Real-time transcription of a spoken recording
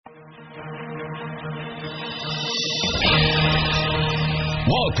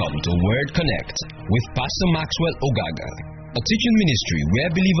Welcome to Word Connect with Pastor Maxwell Ogaga, a teaching ministry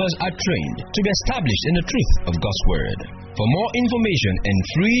where believers are trained to be established in the truth of God's Word. For more information and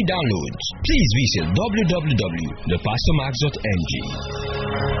free downloads, please visit www.thepastormax.ng.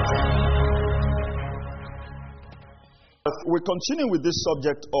 We continue with this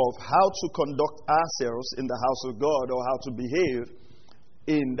subject of how to conduct ourselves in the house of God, or how to behave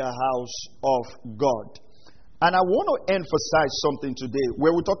in the house of God. And I want to emphasize something today,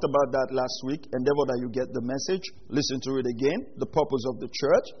 where we talked about that last week. Endeavor that you get the message. Listen to it again. The purpose of the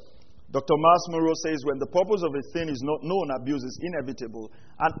church. Dr. Miles Monroe says, when the purpose of a thing is not known, abuse is inevitable.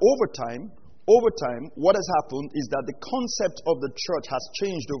 And over time, what has happened is that the concept of the church has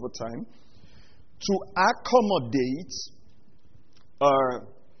changed over time to accommodate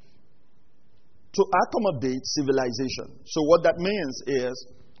civilization. So what that means is,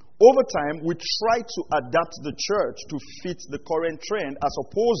 over time, we try to adapt the church to fit the current trend, as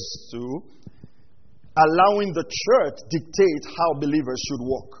opposed to allowing the church dictate how believers should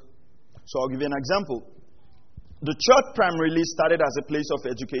walk. So I'll give you an example. The church primarily started as a place of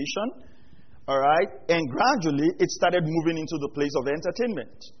education, all right, and gradually it started moving into the place of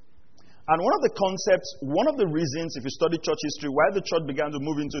entertainment. And one of the concepts, one of the reasons, if you study church history, why the church began to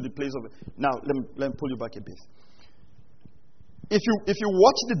move into the place of... Now, let me pull you back a bit. If you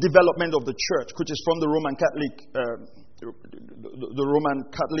watch the development of the church, which is from the Roman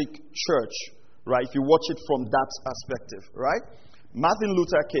Catholic Church, right? If you watch it from that perspective, right? Martin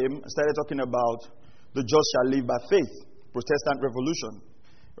Luther came and started talking about the just shall live by faith, Protestant Revolution,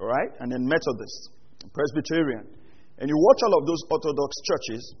 all right? And then Methodist, Presbyterian. And you watch all of those Orthodox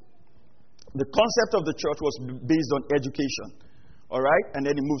churches, the concept of the church was based on education, all right? And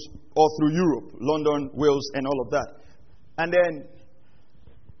then it moves all through Europe, London, Wales, and all of that. And then,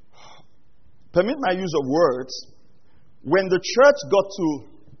 permit my use of words, when the church got to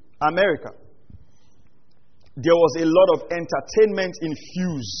America, there was a lot of entertainment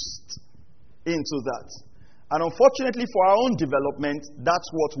infused into that. And unfortunately for our own development,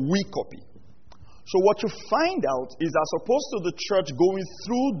 that's what we copy. So what you find out is, as opposed to the church going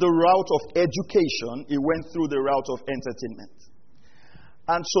through the route of education, it went through the route of entertainment.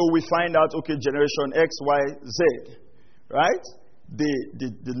 And so we find out, okay, generation X, Y, Z. Right?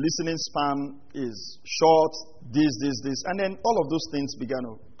 The listening span is short, this, and then all of those things began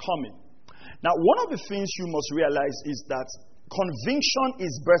to come in. Now, one of the things you must realize is that conviction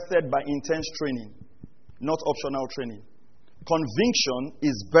is birthed by intense training, not optional training. Conviction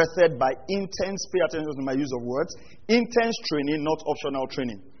is birthed by intense, pay attention to my use of words, intense training, not optional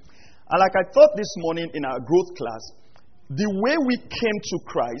training. And like I thought this morning in our growth class, the way we came to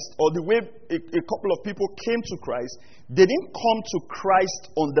Christ, or the way a couple of people came to Christ, they didn't come to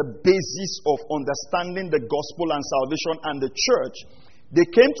Christ on the basis of understanding the gospel and salvation and the church. They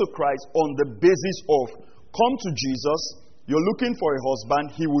came to Christ on the basis of, come to Jesus, you're looking for a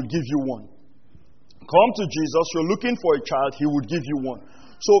husband, he will give you one. Come to Jesus, you're looking for a child, he will give you one.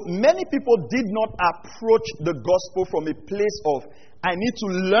 So many people did not approach the gospel from a place of, I need to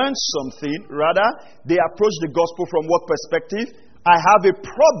learn something. Rather, they approach the gospel from what perspective? I have a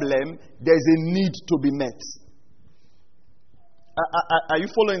problem, there's a need to be met. Are you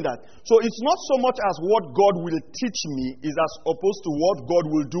following that? So it's not so much as what God will teach me, is as opposed to what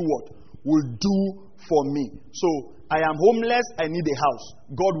God will do what? Will do for me. So I am homeless, I need a house.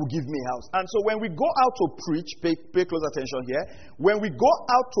 God will give me a house. And so when we go out to preach, pay close attention here. When we go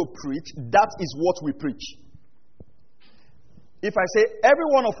out to preach, that is what we preach. If I say, every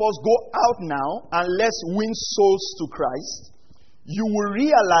one of us go out now and let's win souls to Christ, you will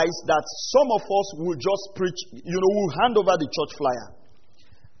realize that some of us will just preach, we'll hand over the church flyer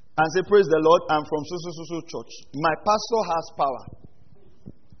and say, praise the Lord, I'm from so church. My pastor has power.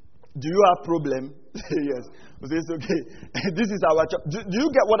 Do you have problem? Yes. It's okay. This is our church. Do you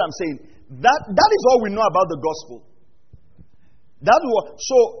get what I'm saying? That is all we know about the gospel.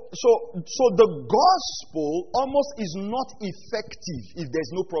 So the gospel almost is not effective if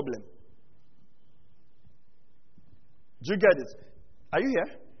there's no problem. Do you get it? Are you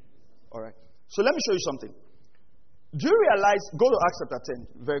here? All right. So let me show you something. Do you realize, go to Acts chapter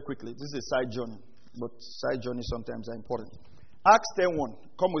 10 very quickly. This is a side journey, but side journeys sometimes are important. Acts 10:1.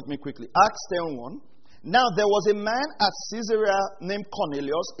 Come with me quickly. Acts 10:1. Now there was a man at Caesarea named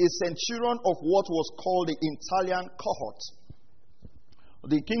Cornelius, a centurion of what was called the Italian cohort.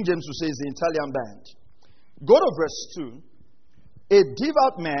 The King James will say is the Italian band. Go to verse 2. A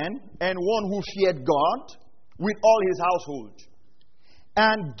devout man and one who feared God with all his household,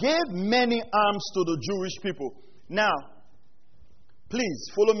 and gave many alms to the Jewish people. Now,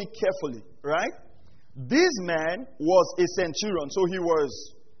 please follow me carefully, right? This man was a centurion, so he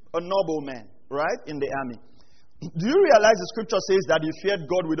was a noble man, right, in the army. Do you realize the scripture says that he feared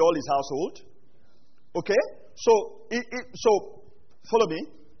God with all his household? Okay? So follow me.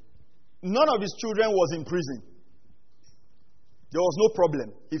 None of his children was in prison. There was no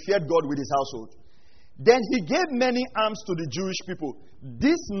problem. He feared God with his household. Then he gave many alms to the Jewish people.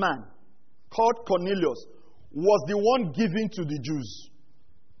 This man, called Cornelius, was the one giving to the Jews.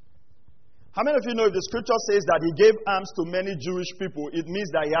 How many of you know if the scripture says that he gave alms to many Jewish people, it means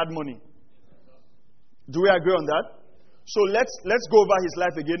that he had money? Do we agree on that? So let's go over his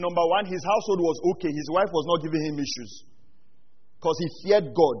life again. Number one, his household was okay. His wife was not giving him issues. Because he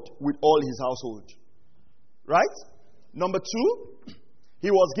feared God with all his household. Right? Number two,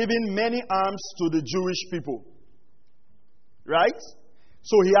 he was giving many alms to the Jewish people. Right?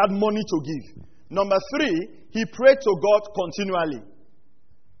 So he had money to give. Number three, he prayed to God continually.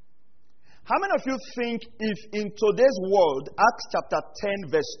 How many of you think if in today's world, Acts chapter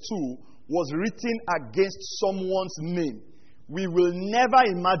 10 verse 2 was written against someone's name, we will never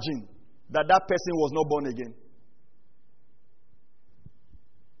imagine that that person was not born again?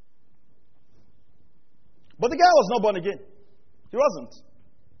 But the guy was not born again. He wasn't.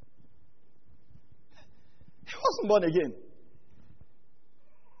 He wasn't born again.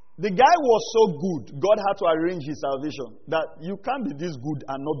 The guy was so good, God had to arrange his salvation that you can't be this good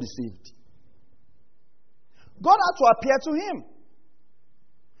and not be saved. God had to appear to him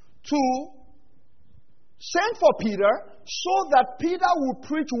to send for Peter so that Peter would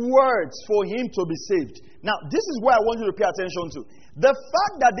preach words for him to be saved. Now, this is where I want you to pay attention to. The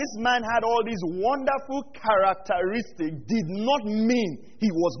fact that this man had all these wonderful characteristics did not mean he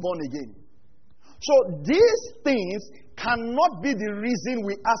was born again. So these things cannot be the reason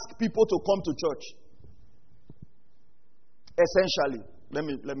we ask people to come to church. Essentially.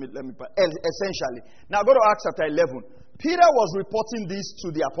 Essentially. Now go to Acts chapter 11. Peter was reporting this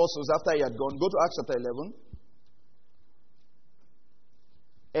to the apostles after he had gone. Go to Acts chapter 11.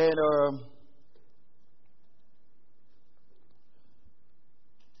 And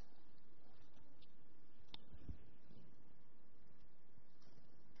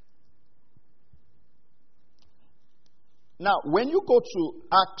now, when you go to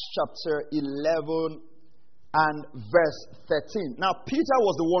Acts chapter 11 and verse 13. Now, Peter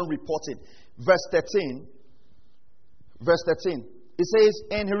was the one reporting. Verse 13. It says,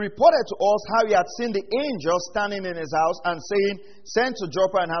 and he reported to us how he had seen the angel standing in his house and saying, send to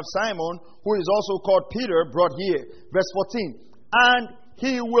Joppa and have Simon, who is also called Peter, brought here. Verse 14. And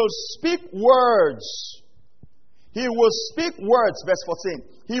he will speak words. He will speak words, verse 14.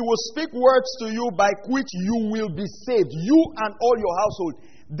 He will speak words to you by which you will be saved, you and all your household.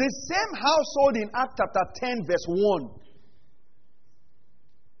 The same household in Acts chapter 10, verse 1.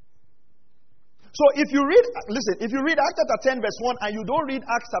 So if you read Acts chapter 10, verse 1, and you don't read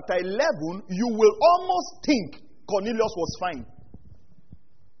Acts chapter 11, you will almost think Cornelius was fine.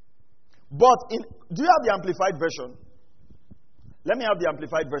 But do you have the Amplified version? Let me have the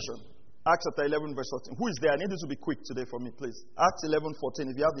Amplified version. Acts chapter 11, verse 14. Who is there? I need you to be quick today for me, please. Acts 11,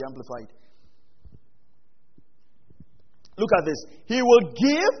 14, if you have the Amplified. Look at this. He will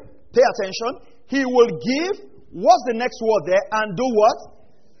give, pay attention, he will give, what's the next word there? And do what?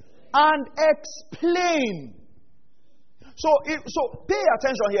 And explain. So pay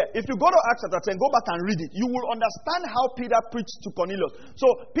attention here. If you go to Acts chapter 10, go back and read it. You will understand how Peter preached to Cornelius. So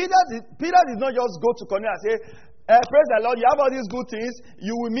Peter did not just go to Cornelius and say, praise the Lord, you have all these good things,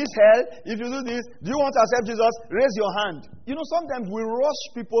 you will miss hell if you do this. Do you want to accept Jesus? Raise your hand. You know, sometimes we rush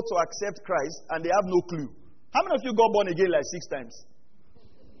people to accept Christ and they have no clue. How many of you got born again like 6 times?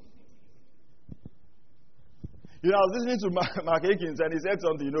 You know, I was listening to Mark Higgins and he said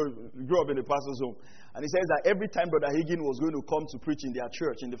something, he grew up in the pastor's home. And he says that every time Brother Higgins was going to come to preach in their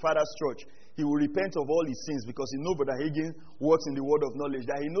church, in the Father's church, he will repent of all his sins because he knows Brother Higgins works in the word of knowledge.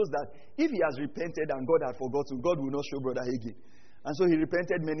 That he knows that if he has repented and God had forgotten, God will not show Brother Higgins. And so he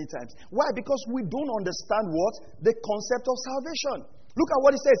repented many times. Why? Because we don't understand what? The concept of salvation. Look at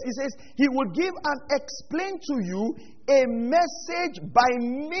what he says. He says, he will give and explain to you a message by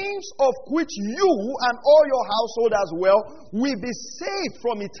means of which you and all your household as well will be saved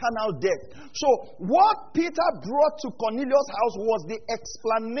from eternal death. So what Peter brought to Cornelius' house was the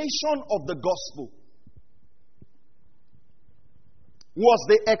explanation of the gospel. Was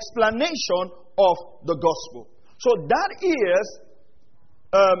the explanation of the gospel. So that is,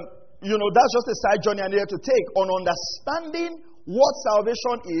 that's just a side journey I needed to take on understanding what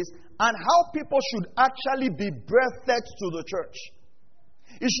salvation is and how people should actually be birthed to the church.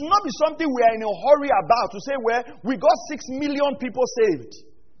 It should not be something we are in a hurry about to say, well, we got 6 million people saved.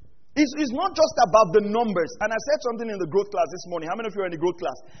 It's not just about the numbers. And I said something in the growth class this morning. How many of you are in the growth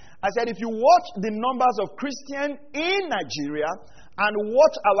class? I said, if you watch the numbers of Christians in Nigeria and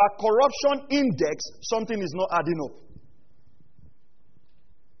watch our corruption index, something is not adding up.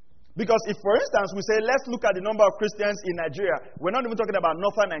 Because if, for instance, we say, let's look at the number of Christians in Nigeria, we're not even talking about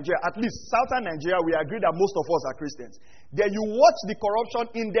northern Nigeria. At least southern Nigeria, we agree that most of us are Christians. Then you watch the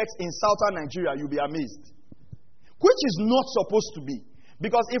corruption index in southern Nigeria, you'll be amazed. Which is not supposed to be.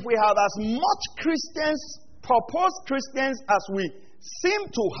 Because if we have as much Christians, proposed Christians, as we seem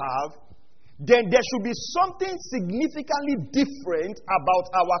to have, then there should be something significantly different about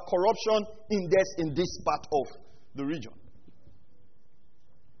our corruption index in this part of the region.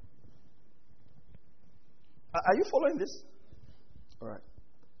 Are you following this? All right.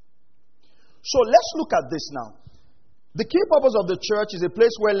 So let's look at this now. The key purpose of the church is a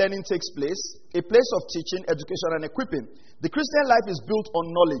place where learning takes place, a place of teaching, education, and equipping. The Christian life is built on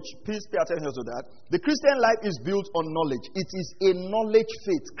knowledge. Please pay attention to that. The Christian life is built on knowledge. It is a knowledge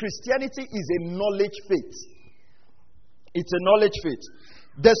faith. Christianity is a knowledge faith. It's a knowledge faith.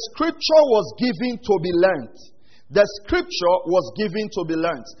 The scripture was given to be learned. The scripture was given to be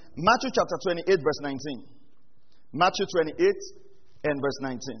learned. Matthew chapter 28, verse 19. Matthew 28 and verse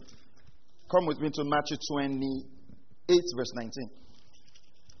 19. Come with me to Matthew 28, verse 19.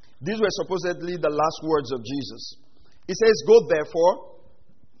 These were supposedly the last words of Jesus. He says, go therefore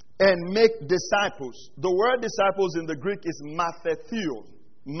and make disciples. The word disciples in the Greek is mathetheo.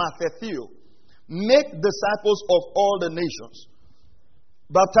 Mathetheo. Make disciples of all the nations,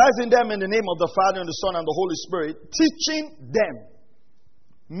 baptizing them in the name of the Father and the Son and the Holy Spirit, teaching them.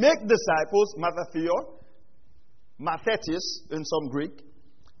 Make disciples, mathetheo, mathetes in some Greek,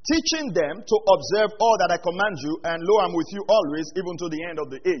 teaching them to observe all that I command you, and lo, I'm with you always, even to the end of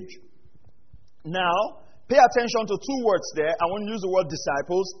the age. Now, pay attention to two words there. I want to use the word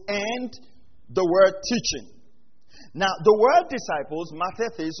disciples and the word teaching. Now, the word disciples,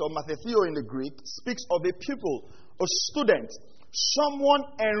 mathetes or mathetheo in the Greek, speaks of a pupil, a student, someone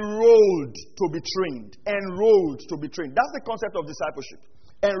enrolled to be trained. Enrolled to be trained. That's the concept of discipleship.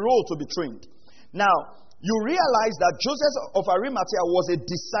 Enrolled to be trained. Now, you realize that Joseph of Arimathea was a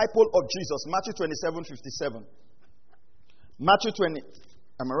disciple of Jesus. Matthew 27:57. Matthew 20.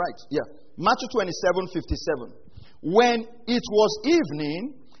 Am I right? Yeah. Matthew 27:57. When it was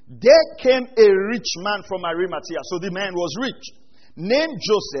evening, there came a rich man from Arimathea. So the man was rich. Named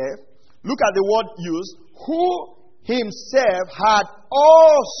Joseph. Look at the word used. Who himself had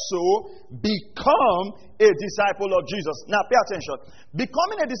also become a disciple of Jesus. Now pay attention.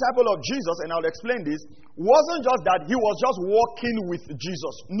 Becoming a disciple of Jesus, and I'll explain this, wasn't just that he was just walking with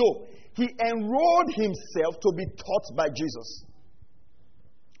Jesus. No. He enrolled himself to be taught by Jesus.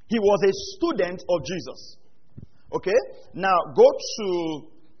 He was a student of Jesus. Okay? Now go to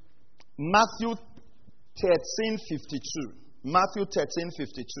Matthew 13:52. Matthew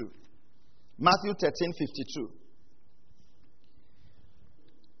 13:52. Matthew 13:52.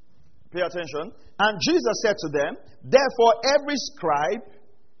 Pay attention. And Jesus said to them, therefore every scribe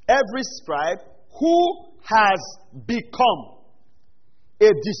who has become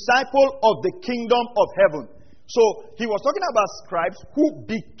a disciple of the kingdom of heaven. So he was talking about scribes who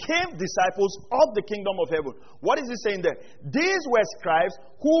became disciples of the kingdom of heaven. What is he saying there? These were scribes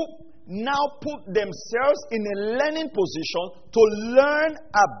who now put themselves in a learning position to learn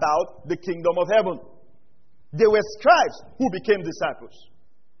about the kingdom of heaven. They were scribes who became disciples.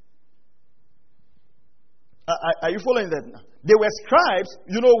 Are you following that now? They were scribes.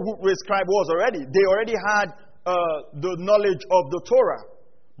 You know who a scribe was already. They already had the knowledge of the Torah.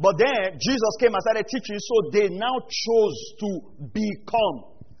 But then Jesus came and started teaching, so they now chose to become.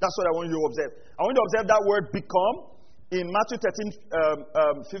 That's what I want you to observe. I want you to observe that word become in Matthew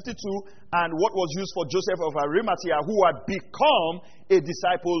 13:52 and what was used for Joseph of Arimathea, who had become a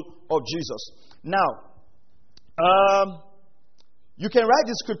disciple of Jesus. Now, you can write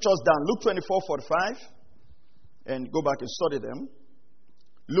these scriptures down. Luke 24:45. And go back and study them.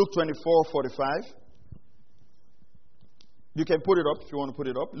 Luke 24:45. You can put it up if you want to put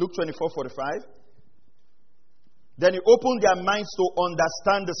it up. Luke 24:45. Then you open their minds to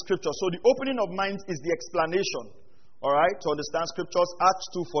understand the scripture. So the opening of minds is the explanation. All right, to understand scriptures. Acts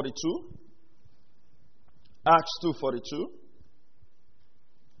 2:42. Acts 2:42.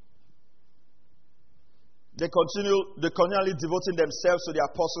 They continually devoting themselves to the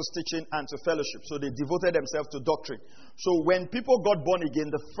apostles' teaching and to fellowship. So they devoted themselves to doctrine. So when people got born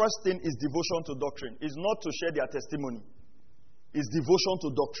again, the first thing is devotion to doctrine. It's not to share their testimony. It's devotion to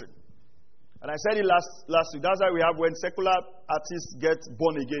doctrine. And I said it last week. That's why we have when secular artists get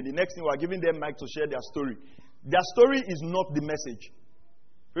born again. The next thing we are giving them mic to share their story. Their story is not the message.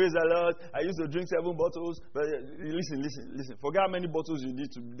 Praise the Lord. I used to drink 7 bottles. But listen. Forget how many bottles you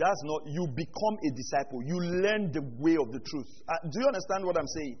need to. That's not. You become a disciple. You learn the way of the truth. Do you understand what I'm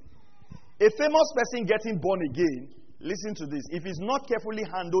saying? A famous person getting born again, listen to this. If it's not carefully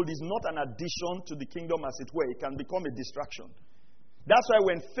handled, it's not an addition to the kingdom as it were. It can become a distraction. That's why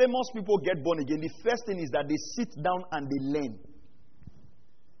when famous people get born again, the first thing is that they sit down and they learn.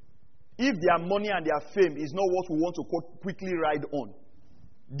 If their money and their fame is not what we want to quickly ride on,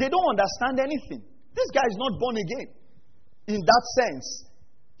 they don't understand anything. This guy is not born again. In that sense,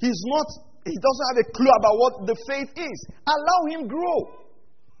 he doesn't have a clue about what the faith is. Allow him grow.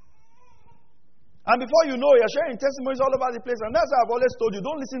 And before you know, you're sharing testimonies all over the place. And that's why I've always told you,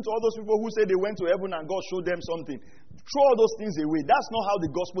 don't listen to all those people who say they went to heaven and God showed them something. Throw all those things away. That's not how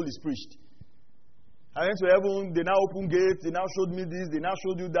the gospel is preached. I went to heaven, they now open gates, they now showed me this, they now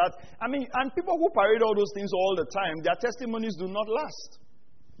showed you that. I mean, and people who parade all those things all the time, their testimonies do not last.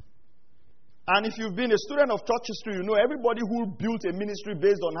 And if you've been a student of church history, you know everybody who built a ministry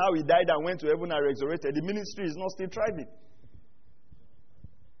based on how he died and went to heaven and resurrected, the ministry is not still thriving.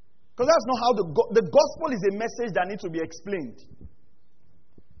 Because that's not how the gospel is a message that needs to be explained.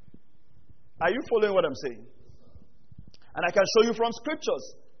 Are you following what I'm saying? And I can show you from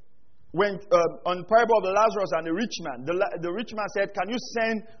scriptures. When on the parable of the Lazarus and the rich man, the rich man said, "Can you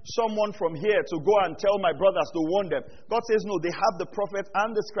send someone from here to go and tell my brothers to warn them?" God says, "No, they have the prophets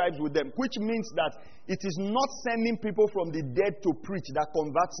and the scribes with them," which means that it is not sending people from the dead to preach that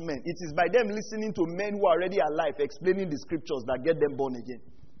converts men. It is by them listening to men who are already alive, explaining the scriptures that get them born again.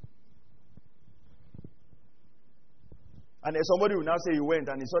 And then somebody will now say he went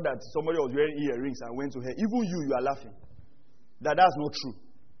and he saw that somebody was wearing earrings and went to hell. Even you are laughing. That's not true.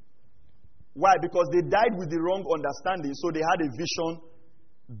 Why? Because they died with the wrong understanding, so they had a vision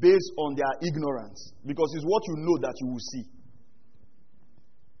based on their ignorance. Because it's what you know that you will see.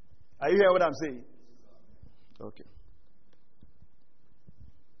 Are you hearing what I'm saying? Okay.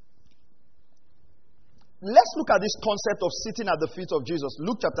 Let's look at this concept of sitting at the feet of Jesus.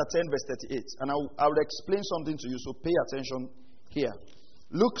 Luke chapter 10, verse 38. And I will explain something to you, so pay attention here.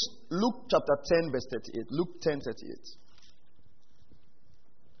 Luke chapter 10, verse 38. Luke 10, 38.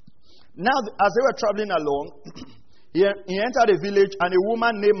 Now, as they were traveling along, he entered a village, and a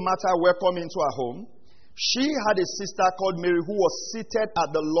woman named Martha welcomed him into her home. She had a sister called Mary who was seated at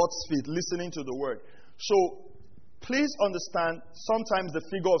the Lord's feet, listening to the word. So, please understand sometimes the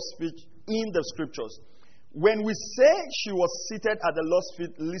figure of speech in the scriptures. When we say she was seated at the Lord's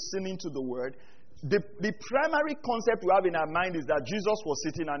feet, listening to the word, the primary concept we have in our mind is that Jesus was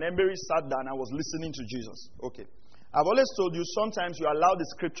sitting and Mary sat down and was listening to Jesus. Okay. I've always told you, sometimes you allow the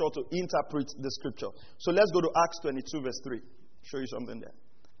scripture to interpret the scripture. So let's go to Acts 22, verse 3. Show you something there.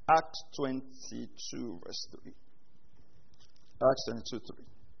 Acts 22, verse 3. Acts 22, 3.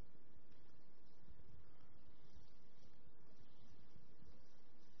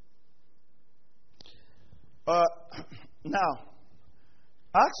 Now,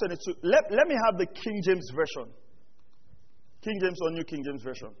 Acts 22. Let me have the King James Version. King James or New King James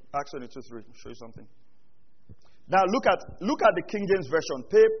Version. Acts 22, 3. Show you something. Now look at the King James Version.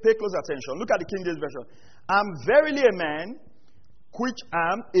 Pay close attention. Look at the King James Version. I'm verily a man, which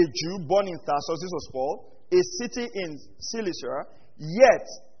am a Jew, born in Tarsus, this was Paul, a city in Cilicia, yet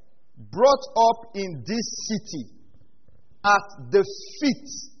brought up in this city at the feet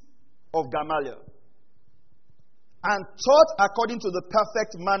of Gamaliel, and taught according to the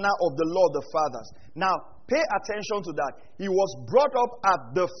perfect manner of the law of the fathers. Now, pay attention to that. He was brought up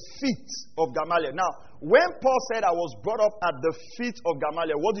at the feet of Gamaliel. Now, when Paul said, I was brought up at the feet of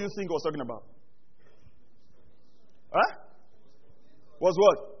Gamaliel, what do you think he was talking about? Huh? Was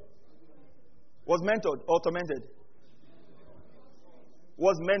what? Was mentored or tormented?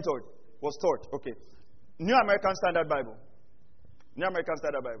 Was mentored. Was taught. Okay. New American Standard Bible. New American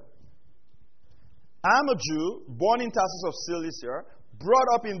Standard Bible. I'm a Jew, born in Tarsus of Cilicia, brought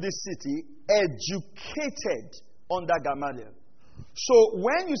up in this city, educated under Gamaliel. So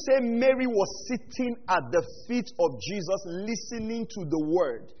when you say Mary was sitting at the feet of Jesus, listening to the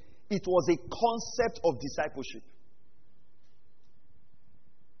word, it was a concept of discipleship.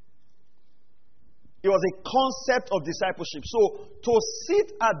 It was a concept of discipleship. So to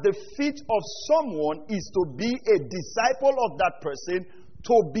sit at the feet of someone is to be a disciple of that person,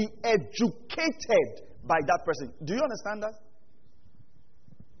 to be educated by that person. Do you understand that?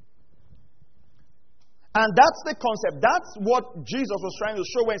 And that's the concept. That's what Jesus was trying to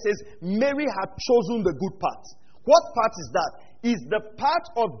show when he says Mary had chosen the good part. What part is that? Is the part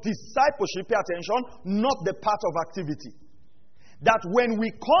of discipleship, pay attention, not the part of activity. That when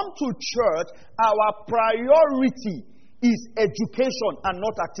we come to church, our priority is education and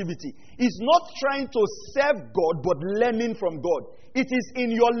not activity. It's not trying to serve God, but learning from God. It is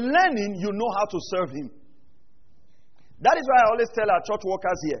in your learning you know how to serve Him. That is why I always tell our church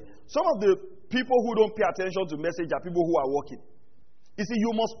workers here, some of the people who don't pay attention to message are people who are working. You see,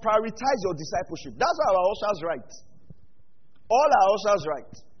 you must prioritize your discipleship. That's how our ushers write. All our ushers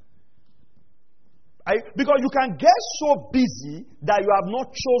write. Because you can get so busy that you have not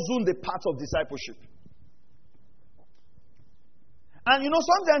chosen the path of discipleship. And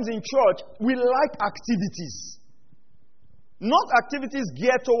sometimes in church, we like activities. Not activities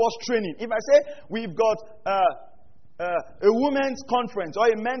geared towards training. If I say we've got a women's conference or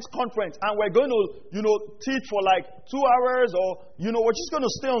a men's conference and we're going to, teach for like 2 hours or, we're just going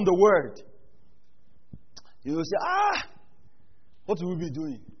to stay on the word. You will say, what will we be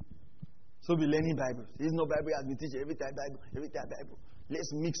doing? So we'll be learning Bible. There's no Bible as we teach every time Bible.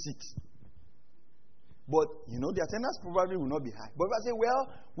 Let's mix it. But, the attendance probably will not be high. But if I say,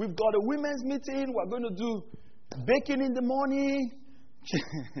 we've got a women's meeting, we're going to do baking in the morning,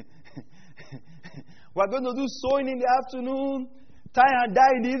 we're going to do sewing in the afternoon, tie and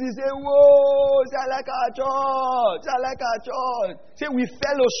dye in the evening, say, whoa, say, I like our church. Say, we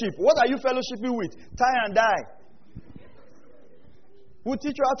fellowship. What are you fellowshipping with? Tie and dye. We'll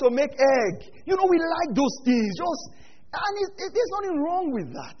teach you how to make egg. We like those things. And there's nothing wrong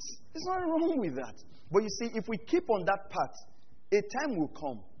with that. There's nothing wrong with that. But you see, if we keep on that path, a time will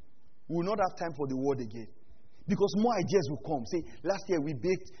come. We will not have time for the word again. Because more ideas will come. Say, last year we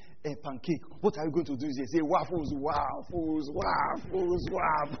baked a pancake. What are you going to do? Say, waffles. And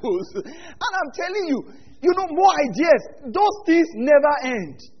I'm telling you, more ideas. Those things never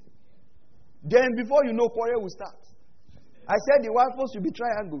end. Then before you know, quarrel will start. I said the waffles should be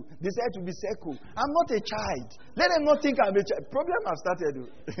triangle. They said it should be circle. I'm not a child. Let them not think I'm a child. Problem I've started.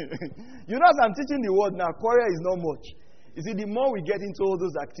 As I'm teaching the word now, quarrel is not much. You see, the more we get into all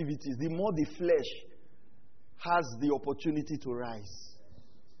those activities, the more the flesh has the opportunity to rise.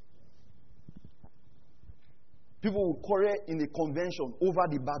 People will quarrel in a convention over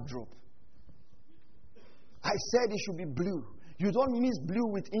the backdrop. I said it should be blue. You don't mix blue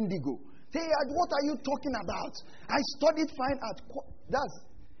with indigo. Hey, what are you talking about? I studied fine art.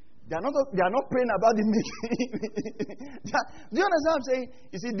 They are not praying about the making. Do you understand what I'm saying?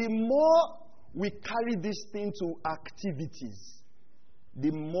 You see, the more we carry this thing to activities,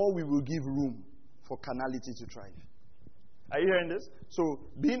 the more we will give room for carnality to thrive. Are you hearing this? So,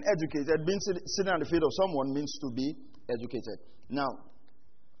 being educated, being sitting at the feet of someone means to be educated. Now,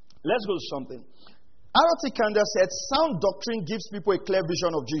 let's go to something. R.T. Kendall said, sound doctrine gives people a clear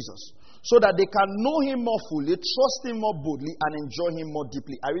vision of Jesus, so that they can know Him more fully, trust Him more boldly, and enjoy Him more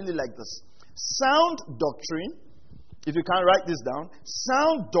deeply. I really like this. Sound doctrine, if you can write this down,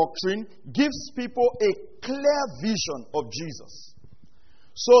 sound doctrine gives people a clear vision of Jesus,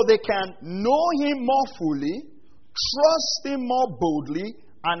 so they can know Him more fully, trust Him more boldly,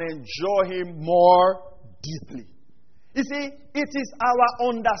 and enjoy Him more deeply. You see, it is our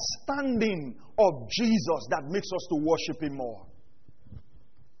understanding of Jesus that makes us to worship Him more.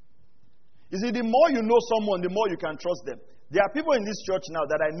 You see, the more you know someone, the more you can trust them. There are people in this church now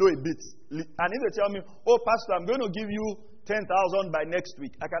that I know a bit. And if they tell me, oh, Pastor, I'm going to give you 10,000 by next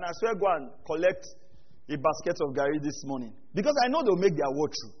week, I can as well go and collect a basket of Gary this morning. Because I know they'll make their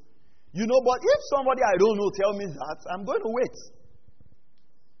word true. But if somebody I don't know tell me that, I'm going to wait.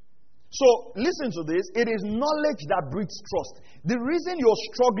 So, listen to this. It is knowledge that breeds trust. The reason you're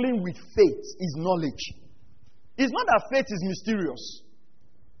struggling with faith is knowledge. It's not that faith is mysterious.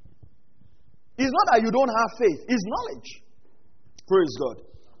 It's not that you don't have faith. It's knowledge. Praise God.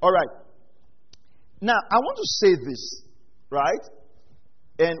 All right. Now, I want to say this, right?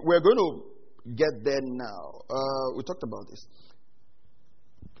 And we're going to get there now. We talked about this.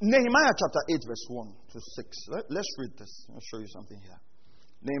 Nehemiah chapter 8, verse 1 to 6. Let's read this. I'll show you something here.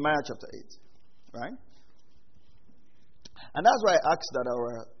 Nehemiah chapter 8. Right? And that's why I asked that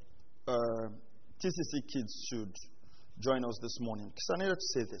our TCC kids should join us this morning. Because I needed to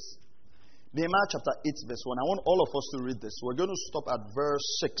say this. Nehemiah chapter 8, verse 1. I want all of us to read this. We're going to stop at verse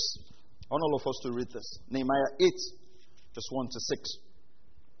 6. I want all of us to read this. Nehemiah 8, verse 1 to 6.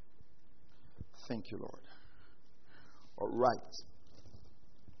 Thank you, Lord. All right.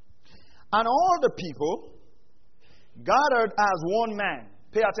 And all the people gathered as one man.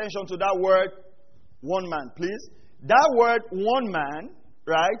 Pay attention to that word, one man, please. That word, one man,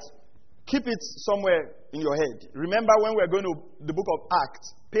 right? Keep it somewhere in your head. Remember when we're going to the book of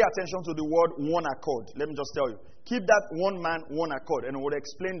Acts, pay attention to the word one accord. Let me just tell you. Keep that one man, one accord. And we'll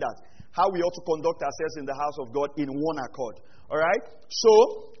explain that. How we ought to conduct ourselves in the house of God in one accord. Alright?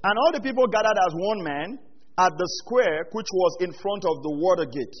 So, and all the people gathered as one man at the square which was in front of the water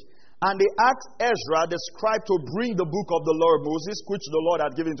gate. And they asked Ezra, the scribe, to bring the book of the law of Moses, which the Lord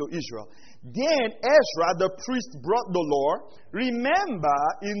had given to Israel. Then Ezra, the priest, brought the law. Remember,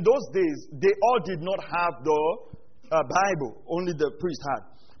 in those days, they all did not have the Bible. Only the priest had.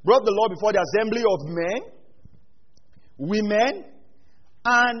 Brought the law before the assembly of men, women,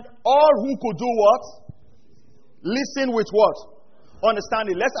 and all who could do what? Listen with what?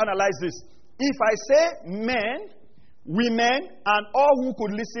 Understanding. Let's analyze this. If I say men, women, and all who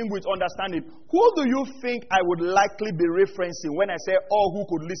could listen with understanding, who do you think I would likely be referencing when I say all who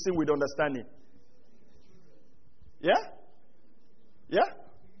could listen with understanding? Yeah? Yeah?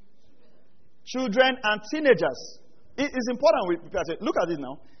 Children and teenagers. It is important. Look at it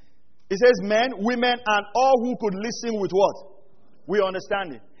now. It says men, women, and all who could listen with what? We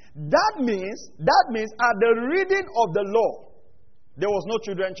understand it. That means at the reading of the law, there was no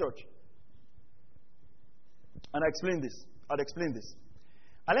children church. And I'll explain this.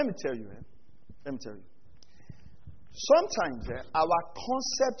 And let me tell you. Sometimes our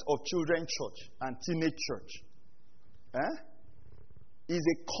concept of children church and teenage church is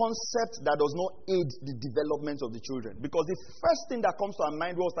a concept that does not aid the development of the children. Because the first thing that comes to our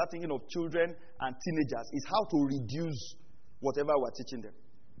mind when we start thinking of children and teenagers is how to reduce whatever we're teaching them.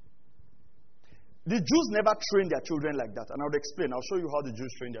 The Jews never trained their children like that. And I'll explain. I'll show you how the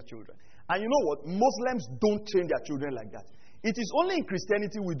Jews train their children. And you know what? Muslims don't train their children like that. It is only in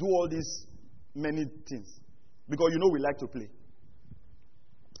Christianity we do all these many things. Because you know we like to play.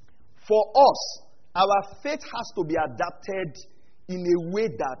 For us, our faith has to be adapted in a way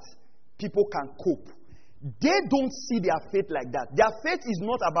that people can cope. They don't see their faith like that. Their faith is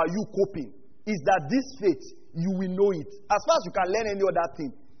not about you coping. It's that this faith, you will know it. As far as you can learn any other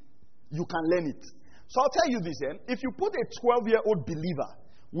thing, you can learn it. So I'll tell you this. If you put a 12-year-old believer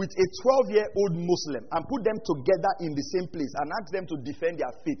with a 12-year-old Muslim and put them together in the same place and ask them to defend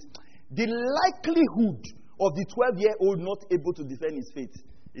their faith, the likelihood of the 12-year-old not able to defend his faith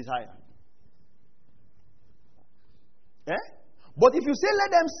is higher. But if you say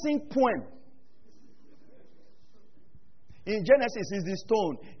let them sing poem, in Genesis he's the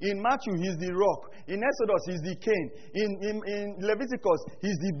stone, in Matthew he's the rock, in Exodus he's the cane, in Leviticus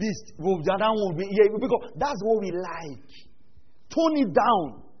he's the beast. Because that's what we like. Tone it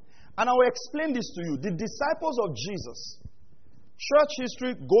down. And I will explain this to you. The disciples of Jesus, church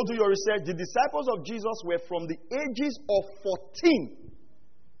history, go do your research. The disciples of Jesus were from the ages of 14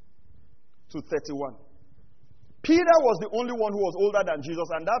 to 31. Peter was the only one who was older than Jesus,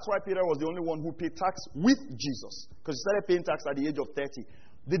 and that's why Peter was the only one who paid tax with Jesus, because he started paying tax at the age of 30.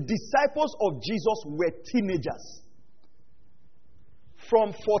 The disciples of Jesus were teenagers.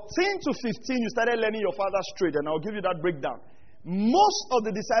 From 14 to 15, you started learning your father's trade, and I'll give you that breakdown. Most of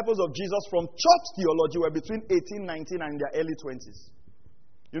the disciples of Jesus from church theology were between 18, 19, and in their early 20s.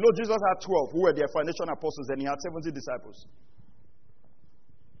 You know, Jesus had 12 who were their foundation apostles, and he had 70 disciples.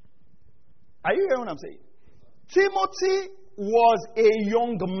 Are you hearing what I'm saying? Timothy was a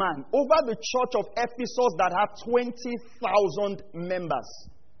young man over the church of Ephesus that had 20,000 members.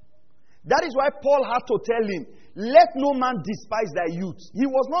 That is why Paul had to tell him, let no man despise thy youth. He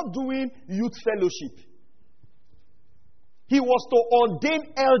was not doing youth fellowship. He was to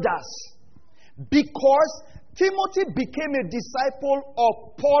ordain elders. Because Timothy became a disciple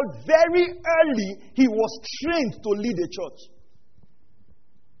of Paul very early, he was trained to lead a church.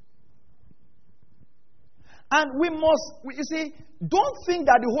 And you see, don't think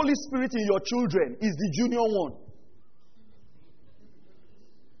that the Holy Spirit in your children is the junior one.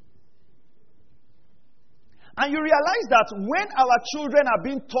 And you realize that when our children are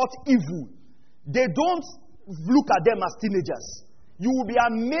being taught evil, they don't look at them as teenagers. You will be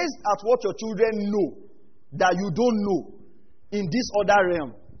amazed at what your children know that you don't know in this other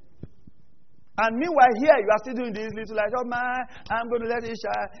realm. And meanwhile, here you are still doing this little like, oh man, I'm going to let it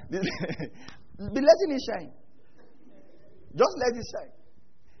shine. Be letting it shine. Just let it shine.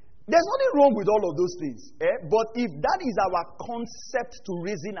 There's nothing wrong with all of those things. But if that is our concept to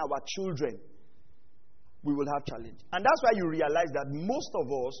raising our children, we will have challenge. And that's why you realize that most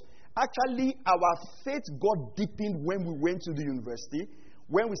of us, actually, our faith got deepened when we went to the university,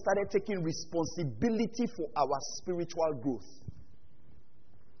 when we started taking responsibility for our spiritual growth.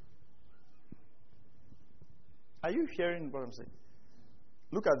 Are you hearing what I'm saying?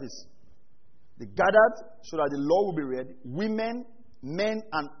 Look at this. They gathered so that the law would be read. Women, men,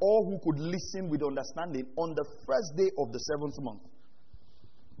 and all who could listen with understanding on the first day of the 7th month.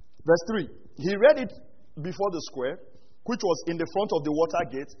 Verse 3. He read it before the square, which was in the front of the water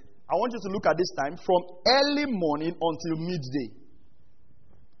gate. I want you to look at this time from early morning until midday.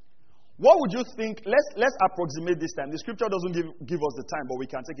 What would you think? Let's approximate this time. The scripture doesn't give us the time, but we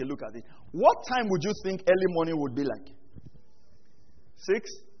can take a look at it. What time would you think early morning would be like?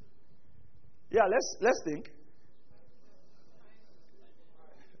 6? Yeah, let's think.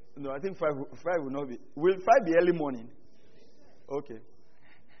 No, I think 5 will not be. Will 5 be early morning? Okay.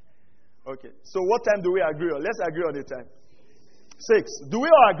 So what time do we agree on? Let's agree on the time. 6. Do we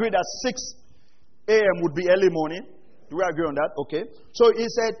all agree that 6 a.m. would be early morning? Do we agree on that? Okay. So he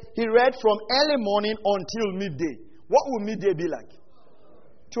said he read from early morning until midday. What would midday be like?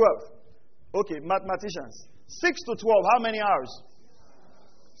 12. Okay, mathematicians. 6 to 12, how many hours?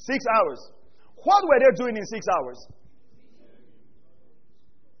 6 hours. What were they doing in 6 hours?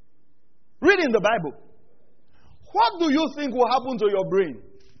 Reading the Bible. What do you think will happen to your brain?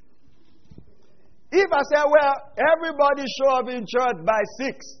 If I say, well, everybody show up in church by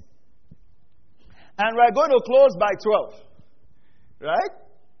 6, and we're going to close by 12, right?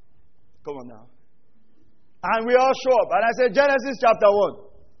 Come on now. And we all show up, and I say, Genesis chapter 1.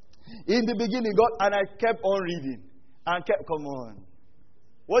 In the beginning, God, and I kept on reading, and kept, come on.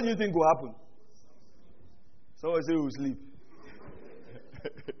 What do you think will happen? Someone say, we'll sleep.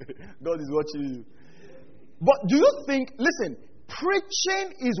 God is watching you. But do you think, listen,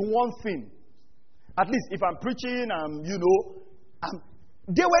 preaching is one thing. At least if I'm preaching,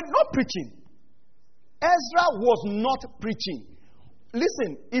 they were not preaching. Ezra was not preaching.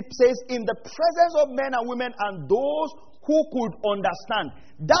 Listen, it says, in the presence of men and women and those who could understand.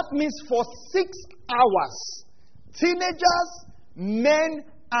 That means for 6 hours, teenagers, men,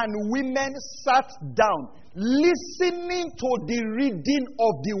 and women sat down, listening to the reading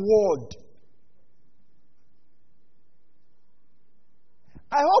of the word.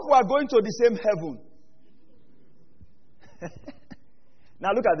 I hope we are going to the same heaven.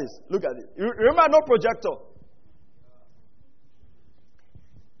 Now look at this. Look at it. Remember, no projector.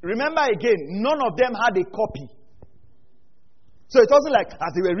 Remember again, none of them had a copy. So it wasn't like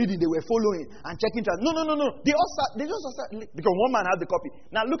as they were reading, they were following and checking. No. They just sat, because one man had the copy.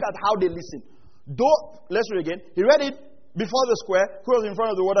 Now look at how they listened. Let's read again. He read it before the square, who was in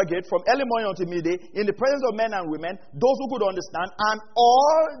front of the water gate, from early morning until midday, in the presence of men and women, those who could understand, and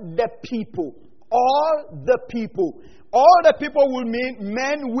all the people. All the people. All the people will mean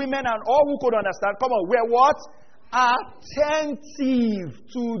men, women, and all who could understand. Come on, we're what? Attentive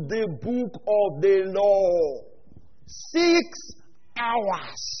to the book of the law. 6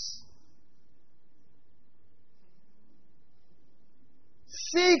 hours.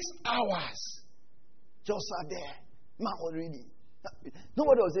 6 hours. Just sat there. Man was reading.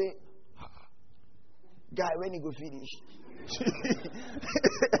 Nobody was saying, guy, when he go finish?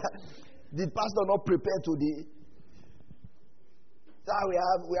 Did pastor not prepare today? So we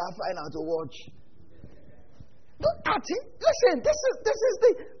have final to watch. Look at it. Listen, this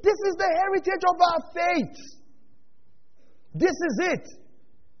is the heritage of our faith. This is it.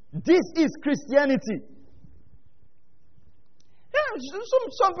 This is Christianity. Yeah,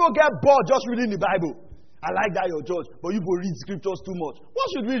 some people get bored just reading the Bible. I like that your church, but you go read scriptures too much. What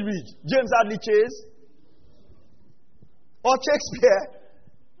should we read? James Hadley Chase? Or Shakespeare?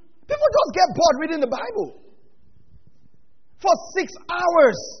 People just get bored reading the Bible. For 6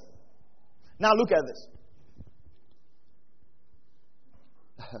 hours. Now look at this.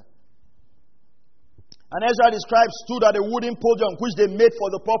 And Ezra describes stood at a wooden podium which they made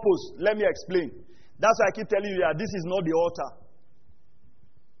for the purpose. Let me explain. That's why I keep telling you that this is not the altar.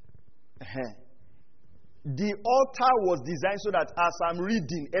 The altar was designed so that as I'm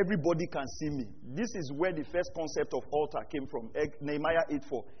reading, everybody can see me. This is where the first concept of altar came from. Nehemiah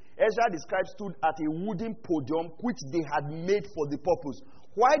 8:4. Ezra describes stood at a wooden podium which they had made for the purpose.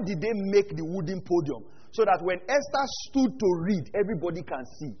 Why did they make the wooden podium? So that when Esther stood to read, everybody can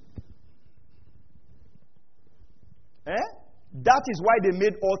see. That is why they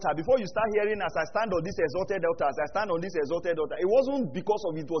made altar. Before you start hearing, as I stand on this exalted altar, as I stand on this exalted altar, it wasn't because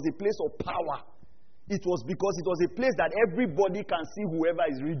of it was a place of power. It was because it was a place that everybody can see whoever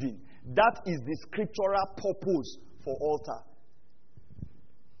is reading. That is the scriptural purpose for altar.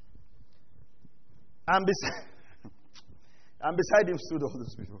 And beside him stood all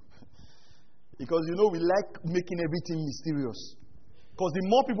those people. Because we like making everything mysterious. Because the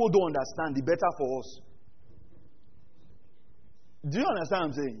more people don't understand, the better for us. Do you understand what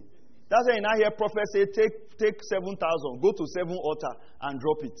I'm saying? That's why you now hear prophets say, take 7,000, go to 7 altar and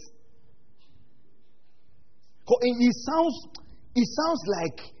drop it. It sounds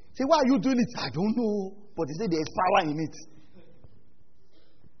like, say, why are you doing it? I don't know. But they say there's power in it.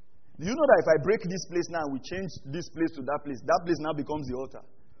 Do you know that if I break this place now, we change this place to that place now becomes the altar.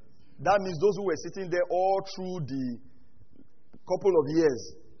 That means those who were sitting there all through the couple of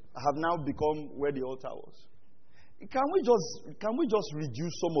years, have now become where the altar was. Can we just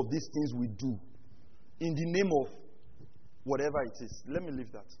reduce some of these things we do in the name of whatever it is? Let me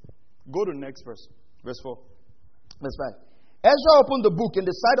leave that. Go to the next verse. Verse 4. Verse 5. Ezra opened the book in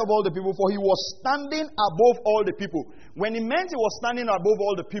the sight of all the people, for he was standing above all the people. When he meant he was standing above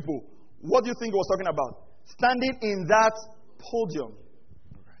all the people, what do you think he was talking about? Standing in that podium.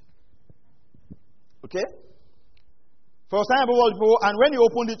 Okay? For he was standing above all the people, and when he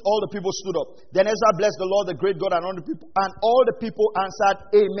opened it, all the people stood up. Then Ezra blessed the Lord, the great God, and all the people. And all the people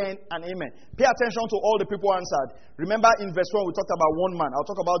answered, Amen and Amen. Pay attention to all the people answered. Remember in verse 1, we talked about one man. I'll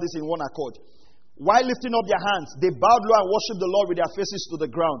talk about this in one accord. While lifting up their hands, they bowed low and worshipped the Lord with their faces to the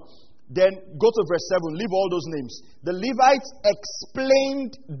ground. Then go to verse 7. Leave all those names. The Levites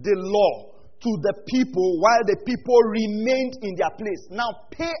explained the law to the people while the people remained in their place. Now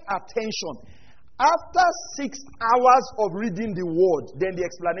pay attention. After 6 hours of reading the word, then the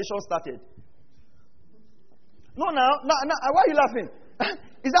explanation started. No, now, why are you laughing?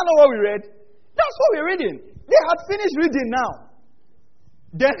 Is that not what we read? That's what we're reading. They had finished reading now.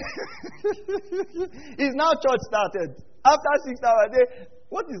 Then, it's now church started. After 6 hours,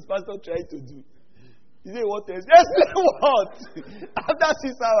 what is pastor trying to do? He said, what else? Yes, what? After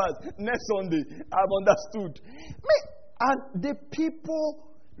 6 hours, next Sunday, I've understood. And the people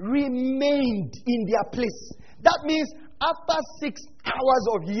remained in their place. That means after 6 hours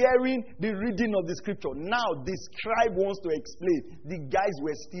of hearing the reading of the scripture, now the scribe wants to explain. The guys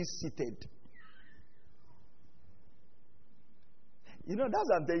were still seated. You know, that's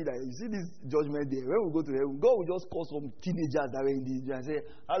what I'm telling you. That you see this judgment day. When we go to heaven, God will just call some teenagers that were in the and say,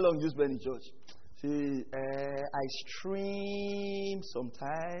 how long do you spend in church? Say, I stream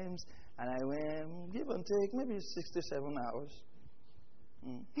sometimes, and I went, give and take, maybe 67 hours.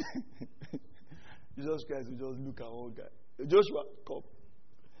 Jesus Christ will just look at one guy. Joshua, come.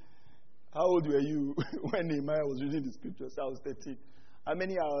 How old were you when Nehemiah was reading the scriptures? I was 13. How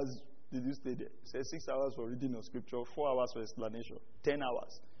many hours did you stay there? Say 6 hours for reading of scripture, 4 hours for explanation, 10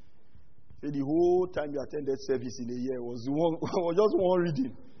 hours. Say the whole time you attended service in a year was just one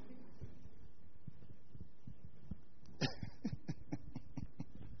reading.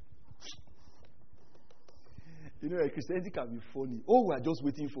 You know, Christianity can be funny. All we are just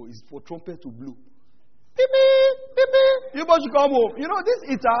waiting for is for trumpet to blow. Beep, beep, beep. You must come home. You know,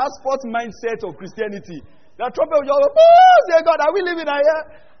 this is our sports mindset of Christianity. The trumpet will just go, oh, say God, are we living here?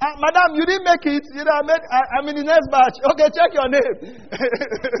 Madam, you didn't make it. You know, I'm in the next batch. Okay, check your name.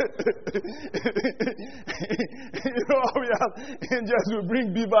 You know how we have angels will bring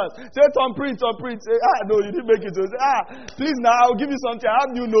beavers. Say, Tom Prince. Say, no, you didn't make it. So say, please now, I'll give you something. I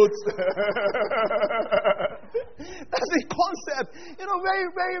have new notes. That's the concept. You know, very,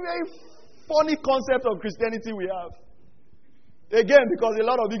 very, very funny concept of Christianity we have. Again, because a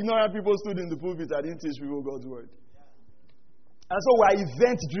lot of ignorant people stood in the pulpit and didn't teach people God's word. And so we are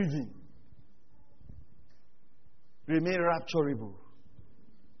event-driven. Remain rapturable.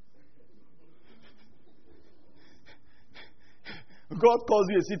 God calls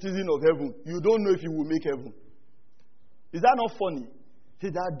you a citizen of heaven. You don't know if you will make heaven. Is that not funny? Say,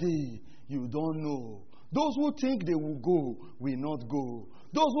 that day, you don't know. Those who think they will go, will not go.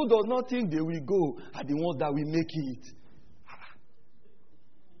 Those who do not think they will go are the ones that will make it.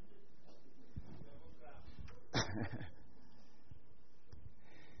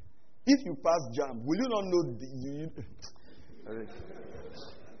 If you pass JAMB, will you not know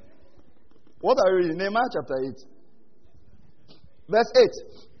What are you reading? Nehemiah chapter 8. Verse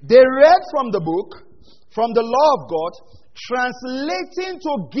 8. They read from the book, from the law of God, translating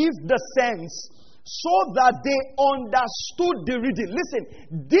to give the sense so that they understood the reading. Listen,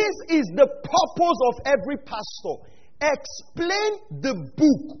 this is the purpose of every pastor. Explain the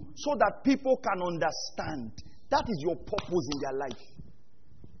book so that people can understand. That is your purpose in their life.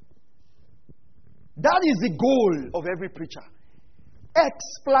 That is the goal of every preacher.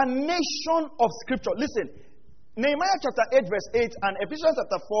 Explanation of scripture. Listen, Nehemiah chapter 8 verse 8 and Ephesians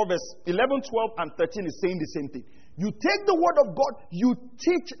chapter 4 verse 11, 12 and 13 is saying the same thing. You take the word of God, you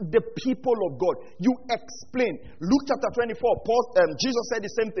teach the people of God. You explain. Luke chapter 24, Jesus said the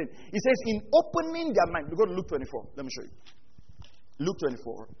same thing. He says, in opening their mind. We go to Luke 24. Let me show you. Luke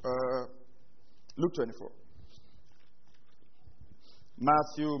 24. Luke 24.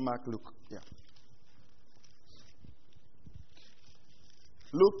 Matthew, Mark, Luke. Yeah.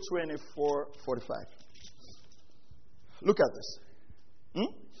 Luke 24, 45. Look at this.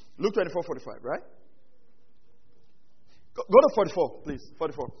 Luke 24, 45, right? Go to 44, please.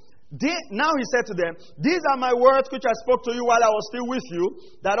 44. Now he said to them, these are my words which I spoke to you while I was still with you,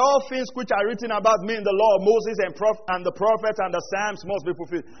 that all things which are written about me in the law of Moses and the prophets and the Psalms must be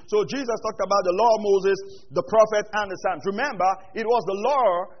fulfilled. So Jesus talked about the law of Moses, the prophet, and the Psalms. Remember, it was the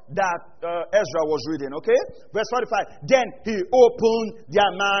law that Ezra was reading, okay? Verse 45, then he opened their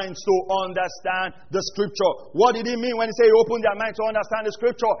minds to understand the scripture. What did he mean when he said he opened their minds to understand the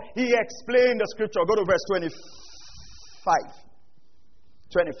scripture? He explained the scripture. Go to verse 25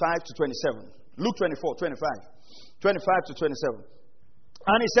 to 27. Luke 24, 25 to 27.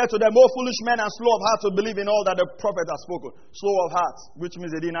 And he said to them, O foolish men and slow of heart to believe in all that the prophet has spoken. Slow of heart, which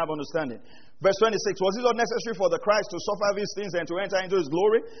means they didn't have understanding. Verse 26, was it not necessary for the Christ to suffer these things and to enter into his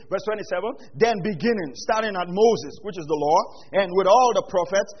glory? Verse 27, then starting at Moses, which is the law, and with all the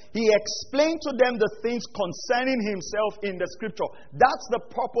prophets, he explained to them the things concerning himself in the scripture. That's the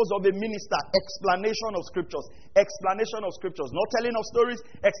purpose of a minister, explanation of scriptures. Explanation of scriptures. Not telling of stories,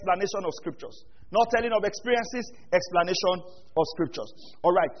 explanation of scriptures. Not telling of experiences, explanation of scriptures.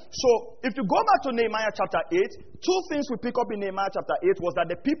 Alright, so if you go back to Nehemiah chapter 8, two things we pick up in Nehemiah chapter 8 was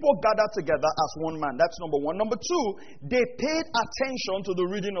that the people gathered together as one man. That's number one. Number two, they paid attention to the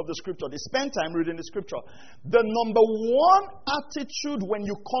reading of the scripture. They spent time reading the scripture. The number one attitude when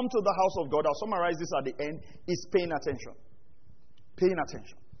you come to the house of God, I'll summarize this at the end, is paying attention. Paying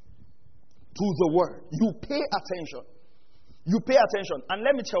attention to the word. You pay attention. You pay attention. And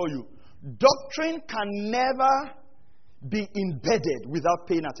let me tell you, doctrine can never be embedded without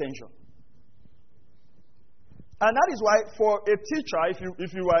paying attention. And that is why for a teacher,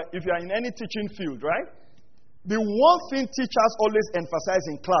 if you are in any teaching field, right? The one thing teachers always emphasize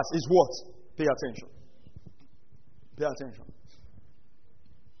in class is what? Pay attention. Pay attention.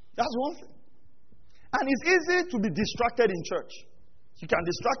 That's one thing. And it's easy to be distracted in church. You can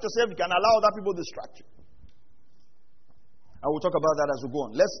distract yourself, you can allow other people to distract you. I will talk about that as we go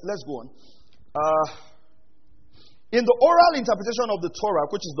on. Let's go on. In the oral interpretation of the Torah,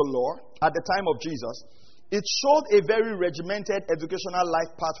 which is the law, at the time of Jesus, it showed a very regimented educational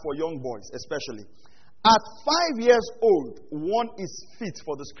life path for young boys, especially. At 5 years old, one is fit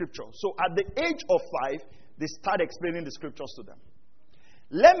for the scripture. So at the age of 5, they start explaining the scriptures to them.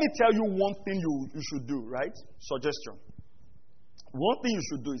 Let me tell you one thing you should do, right? Suggestion. One thing you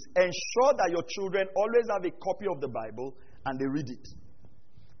should do is ensure that your children always have a copy of the Bible and they read it.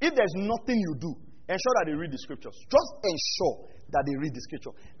 If there's nothing you do, ensure that they read the scriptures. Just ensure that they read the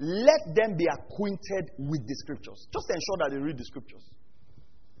scripture. Let them be acquainted with the scriptures. Just ensure that they read the scriptures.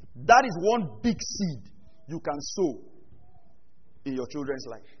 That is one big seed you can sow in your children's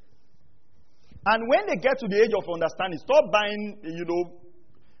life. And when they get to the age of understanding, stop buying,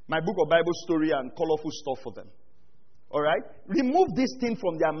 my book of Bible story and colorful stuff for them. Alright? Remove this thing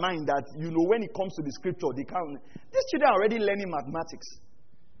from their mind that, when it comes to the scripture, they can't. These children are already learning mathematics.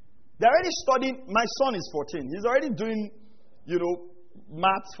 They're already studying. My son is 14. He's already doing,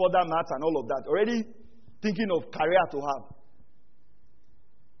 maths, further maths and all of that. Already thinking of career to have.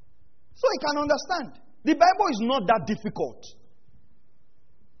 So he can understand. The Bible is not that difficult.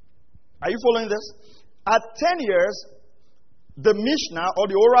 Are you following this? At 10 years, the Mishnah or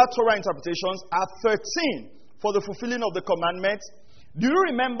the oral Torah interpretations are 13 for the fulfilling of the commandments. Do you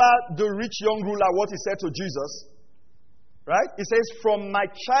remember the rich young ruler, what he said to Jesus? Right? He says, from my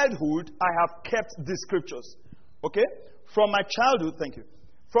childhood, I have kept the scriptures. Okay? From my childhood, thank you.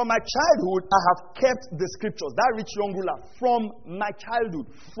 From my childhood, I have kept the scriptures. That rich young ruler, from my childhood.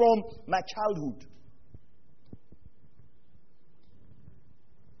 From my childhood.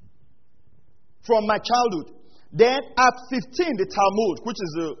 From my childhood. Then at 15, the Talmud, which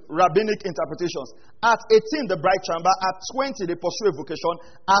is the rabbinic interpretations. At 18, the bride chamber. At 20, they pursue a vocation.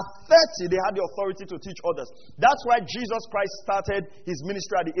 At 30, they had the authority to teach others. That's why Jesus Christ started his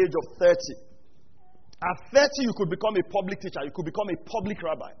ministry at the age of 30. At 30, you could become a public teacher. You could become a public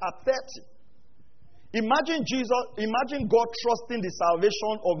rabbi. At 30. Imagine God trusting the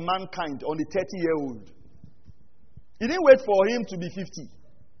salvation of mankind on a 30-year-old. He didn't wait for him to be 50,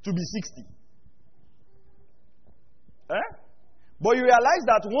 to be 60. But you realize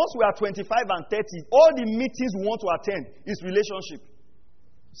that once we are 25 and 30, all the meetings we want to attend is relationship.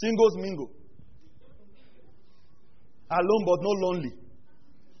 Singles mingle. Alone but not lonely.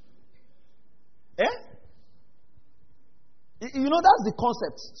 That's the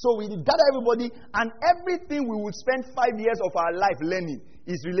concept. So we gather everybody, and everything we would spend 5 years of our life learning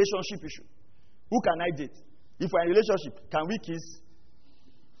is relationship issue. Who can I date? If we're in a relationship, can we kiss?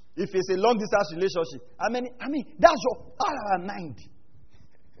 If it's a long distance relationship, that's your mind.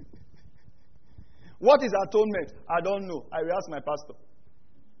 What is atonement? I don't know. I will ask my pastor.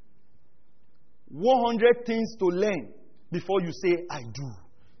 100 things to learn before you say, I do.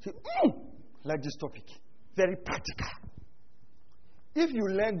 Say, like this topic. Very practical. If you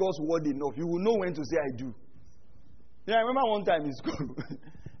learn God's word enough, you will know when to say I do. Yeah, I remember one time in school,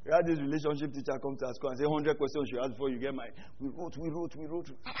 we had this relationship teacher come to our school and say 100 questions you ask before you get married. We wrote.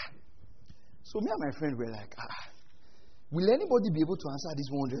 So me and my friend were like, will anybody be able to answer these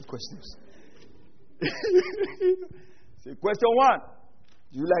 100 questions? Say, question 1.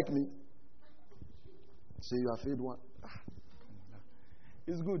 Do you like me? Say you are failed 1.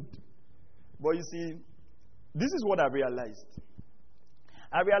 It's good. But you see, this is what I realized.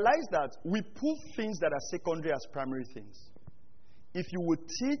 I realized that we put things that are secondary as primary things. If you would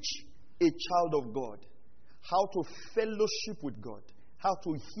teach a child of God how to fellowship with God, how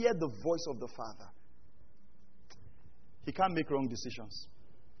to hear the voice of the Father, he can't make wrong decisions.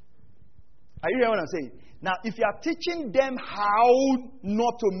 Are you hearing what I'm saying? Now, if you are teaching them how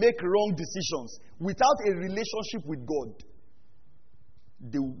not to make wrong decisions without a relationship with God,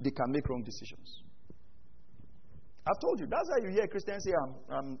 they can make wrong decisions. I've told you, that's why you hear Christians say,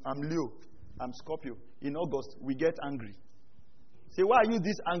 I'm Leo, I'm Scorpio. In August, we get angry. Say, why are you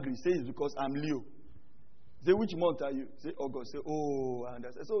this angry? Say, it's because I'm Leo. Say, which month are you? Say, August. Say, oh, I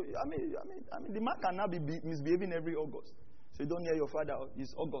understand. So, I mean, the man cannot be misbehaving every August. Say, don't hear your father.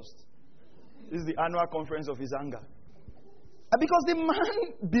 It's August. This is the annual conference of his anger. Because the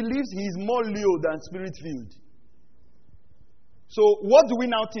man believes he is more Leo than spirit-filled. So, what do we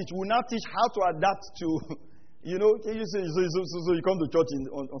now teach? We now teach how to adapt to... You know, so you come to church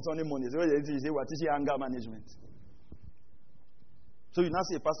on Sunday morning. So you say, we're teaching anger management. So you now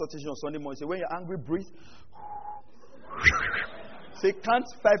see a pastor teaching on Sunday morning. Say, when you're angry, breathe. Say, count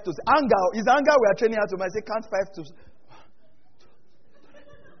 5 to... Anger. Is anger we are training how to manage? Say, count 5 to...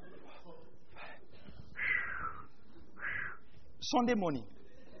 Sunday morning.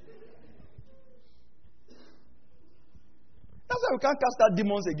 That's why we can't cast out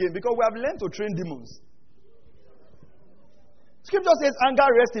demons again. Because we have learned to train demons. Scripture says anger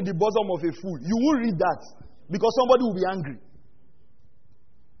rests in the bosom of a fool. You won't read that because somebody will be angry.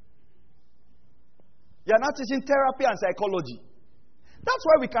 You are not teaching therapy and psychology. That's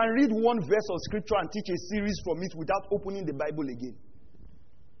why we can read one verse of scripture and teach a series from it without opening the Bible again.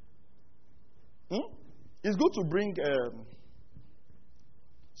 It's good to bring,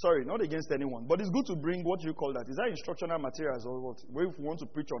 sorry, not against anyone, but it's good to bring, what do you call that? Is that instructional materials or what? Where if we want to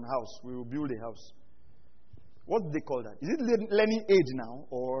preach on house, we will build a house. What do they call that? Is it learning aid now?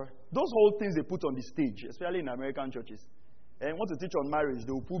 Or those whole things they put on the stage, especially in American churches. And want to teach on marriage,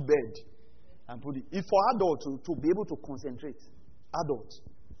 they will put bed and put it. If for adults to be able to concentrate, adults,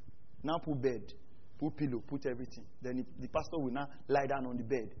 now put bed, put pillow, put everything. Then the pastor will now lie down on the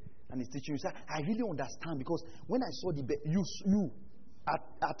bed and he's teaching you. Say, I really understand because when I saw the bed, you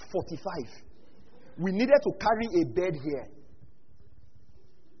at 45, we needed to carry a bed here.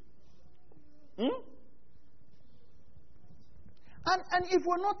 And if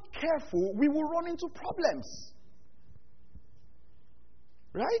we're not careful, we will run into problems.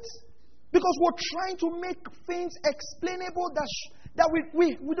 Right? Because we're trying to make things explainable that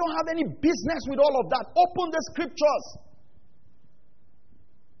we don't have any business with all of that. Open the scriptures.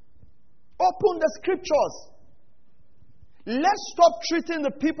 Open the scriptures. Let's stop treating the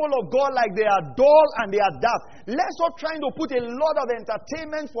people of God like they are dull and they are daft. Let's stop trying to put a lot of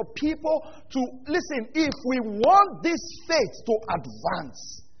entertainment for people to listen. If we want this faith to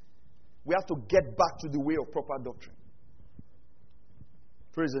advance, we have to get back to the way of proper doctrine.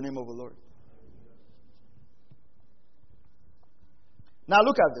 Praise the name of the Lord. Now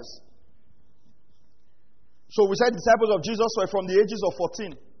look at this. So we said disciples of Jesus were from the ages of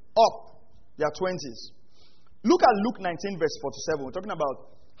 14 up, their 20s. Look at Luke 19 verse 47. We're talking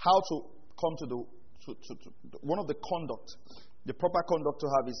about how to come to one of the conduct, the proper conduct to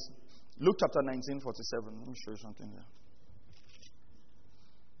have is Luke chapter 19, 47. Let me show you something here.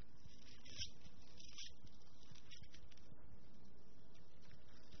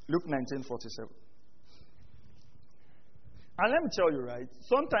 Luke 19, 47. And let me tell you, right,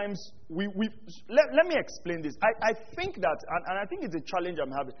 sometimes let me explain this. I think that, and I think it's a challenge I'm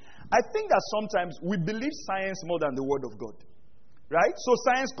having. I think that sometimes we believe science more than the Word of God. Right? So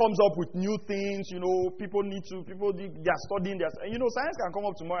science comes up with new things, people they are studying this. Science can come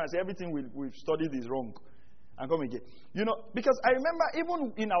up tomorrow and say everything we've studied is wrong. And come again. Because I remember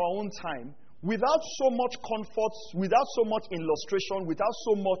even in our own time, without so much comfort, without so much illustration, without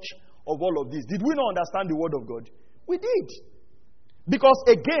so much of all of this, did we not understand the Word of God? We did. Because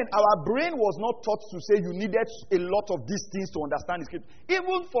again, our brain was not taught to say you needed a lot of these things to understand the scripture.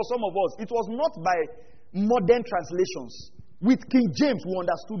 Even for some of us, it was not by modern translations. With King James, we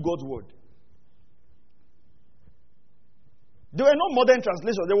understood God's word. There were no modern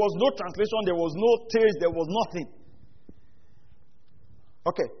translations. There was no translation. There was no text. There was nothing.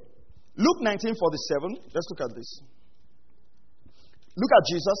 Okay. Luke 19:47. Let's look at this. Look at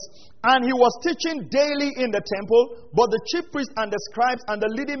Jesus. And he was teaching daily in the temple, but the chief priests and the scribes and the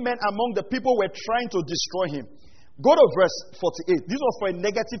leading men among the people were trying to destroy him. Go to verse 48. This was for a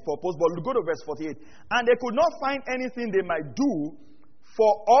negative purpose, but go to verse 48. And they could not find anything they might do,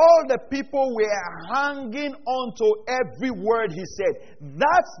 for all the people were hanging on to every word he said.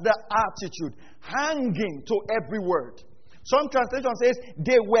 That's the attitude. Hanging to every word. Some translation says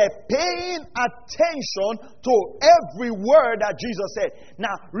they were paying attention to every word that Jesus said.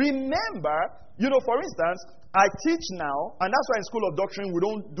 Now, remember, for instance, I teach now, and that's why in School of Doctrine we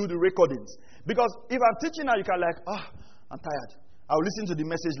don't do the recordings. Because if I'm teaching now, you can I'm tired. I'll listen to the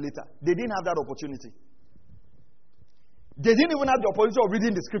message later. They didn't have that opportunity. They didn't even have the opportunity of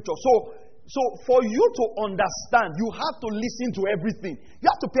reading the scripture. So for you to understand, you have to listen to everything. You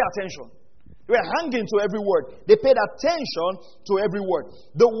have to pay attention. They were hanging to every word. They paid attention to every word.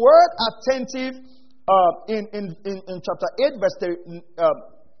 The word attentive in chapter 8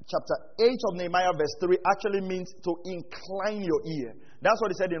 chapter 8 of Nehemiah verse 3 actually means to incline your ear. That's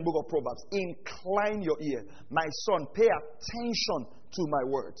what he said in the book of Proverbs. Incline your ear. My son, pay attention to my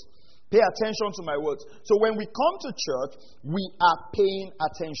words. Pay attention to my words. So when we come to church, we are paying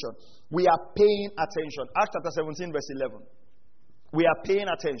attention. We are paying attention. Acts chapter 17 verse 11. We are paying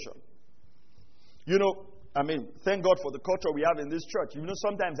attention. Thank God for the culture we have in this church.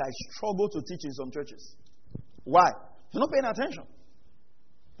 Sometimes I struggle to teach in some churches. Why? You're not paying attention.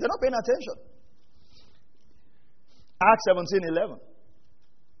 They're not paying attention. Acts 17:11.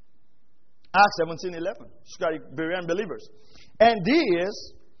 Acts 17:11. Berean believers. And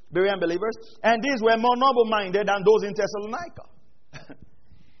these were more noble-minded than those in Thessalonica.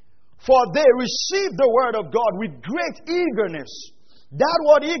 For they received the word of God with great eagerness. That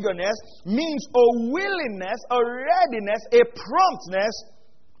word eagerness means a willingness, a readiness, a promptness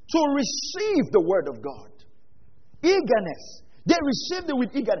to receive the word of God. Eagerness. They received it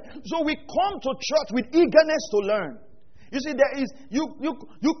with eagerness. So we come to church with eagerness to learn. You see,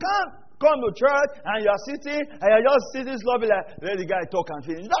 you can't come to church and you're sitting and you're just sitting slowly let the guy talk and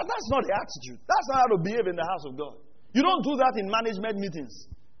finish. That's not the attitude. That's not how to behave in the house of God. You don't do that in management meetings.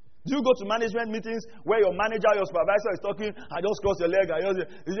 Do you go to management meetings where your manager, your supervisor is talking, I just cross your leg, you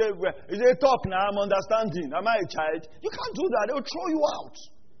say, talk now, I'm understanding. Am I a child? You can't do that. They'll throw you out.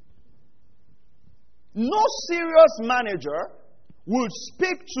 No serious manager will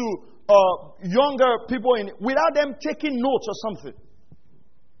speak to younger people without them taking notes or something.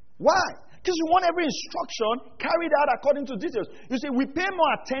 Why? Because you want every instruction carried out according to details. You see, we pay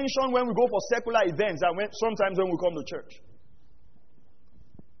more attention when we go for secular events than sometimes when we come to church.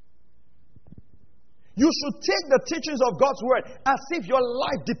 You should take the teachings of God's word as if your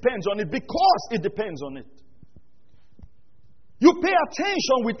life depends on it, because it depends on it. You pay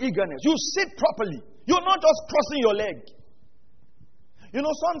attention with eagerness. You sit properly. You're not just crossing your leg.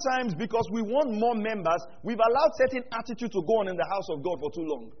 Sometimes because we want more members, we've allowed certain attitude to go on in the house of God for too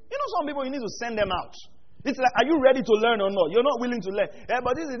long. Some people, you need to send them out. It's like, are you ready to learn or not? You're not willing to learn.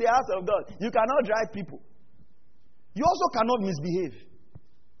 But this is the house of God. You cannot drive people. You also cannot misbehave.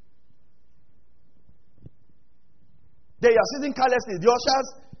 Then you're sitting carelessly. The ushers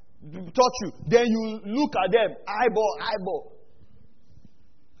touch you. Then you look at them. Eyeball.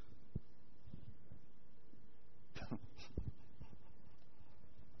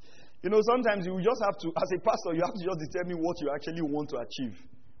 Sometimes you just have to, as a pastor, you have to just determine what you actually want to achieve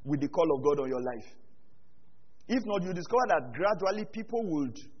with the call of God on your life. If not, you discover that gradually people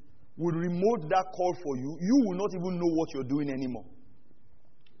would remote that call for you. You will not even know what you're doing anymore.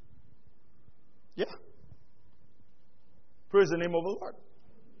 Yeah. Praise the name of the Lord.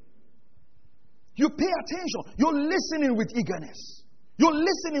 You pay attention. You're listening with eagerness. You're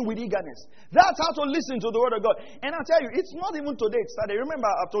listening with eagerness. That's how to listen to the word of God. And I tell you, it's not even today it started. Remember,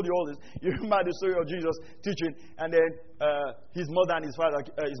 I've told you all this. You remember the story of Jesus teaching, and then his mother and his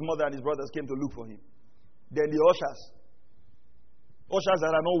brothers came to look for him. Then the ushers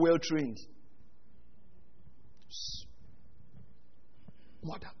that are not well trained.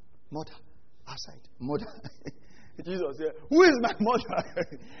 Mother, outside, mother. Jesus said, who is my mother?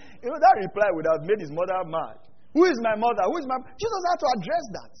 That reply would have made his mother mad. Who is my mother? Jesus had to address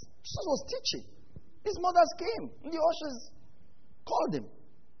that. Jesus was teaching. His mothers came. And the ushers called him.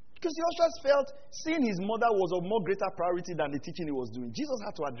 Because the ushers felt seeing his mother was of more greater priority than the teaching he was doing. Jesus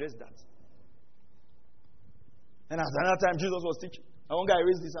had to address that. And at another time, Jesus was teaching. And one guy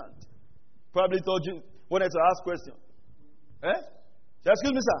raised his hand. Probably told you, wanted to ask a question.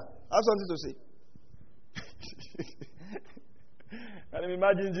 Excuse me, sir. I have something to say. Can you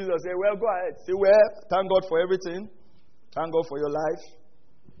imagine Jesus say, well, go ahead. Say, well, thank God for everything. Thank God for your life.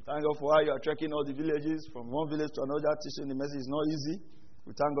 Thank God for how you are trekking all the villages from one village to another. Teaching the message is not easy.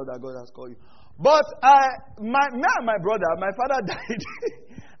 We thank God that God has called you. But my brother, my father died.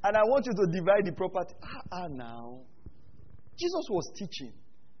 And I want you to divide the property. Now. Jesus was teaching.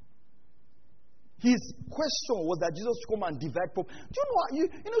 His question was that Jesus should come and divide property. Do you know what?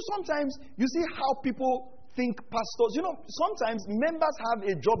 You know, sometimes you see how people think pastors. You know, sometimes members have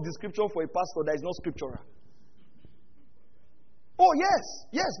a job description for a pastor that is not scriptural. Oh,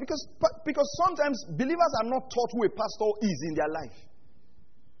 yes, because sometimes believers are not taught who a pastor is in their life.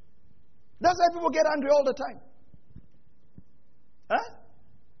 That's why people get angry all the time. Huh?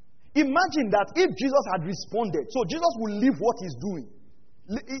 Imagine that if Jesus had responded, so Jesus will leave what he's doing.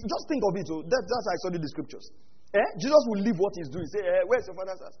 Just think of it. That's how I studied the scriptures. Jesus will leave what he's doing. Say, where's your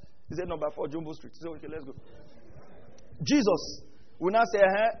father's house? He said, number 4, Jumbo Street. He said, okay, let's go. Jesus will now say,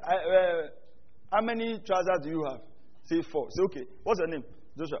 how many trousers do you have? Say 4. Say, okay, what's your name?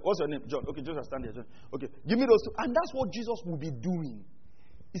 Joshua. What's your name? John. Okay, Joshua, stand here. John. Okay, give me those two. And that's what Jesus will be doing.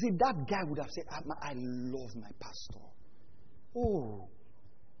 You see, that guy would have said, I love my pastor. Oh,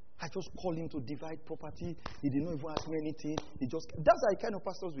 I just called him to divide property. He did not even ask me anything. That's the kind of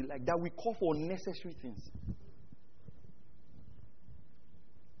pastors we like, that we call for unnecessary things.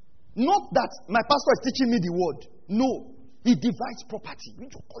 Not that my pastor is teaching me the word. No. He divides property. We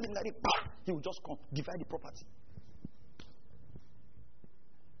just call him like that. He will just come, divide the property.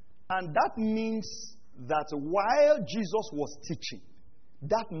 And that means that while Jesus was teaching,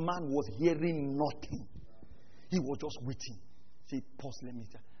 that man was hearing nothing. He was just waiting. Say, pause, let me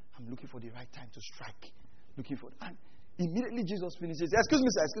tell. I'm looking for the right time to strike. And immediately Jesus finishes. Excuse me,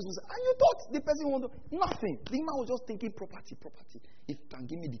 sir. And you thought the person wanted nothing. The man was just thinking property. If you can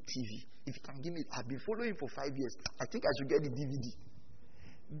give me the TV, if you can give me, I've been following for 5 years. I think I should get the DVD.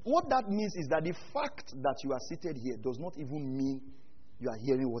 What that means is that the fact that you are seated here does not even mean you are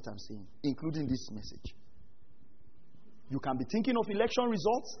hearing what I'm saying, including this message. You can be thinking of election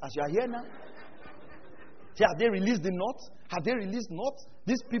results as you are here now. Have they released the note? Have they released not?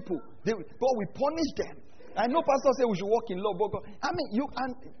 These people, God will punish them. I know pastors say we should walk in love, but God, you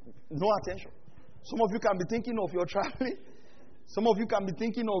and no attention. Some of you can be thinking of your traveling. Some of you can be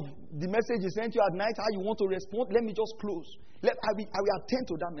thinking of the message he sent you at night, how you want to respond. Let me just close. I will attend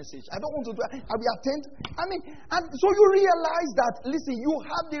to that message. I don't want to do that. I will attend. And so you realize that, listen, you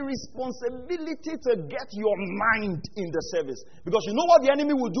have the responsibility to get your mind in the service. Because you know what the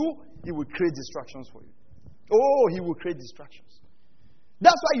enemy will do? He will create distractions for you. Oh, he will create distractions.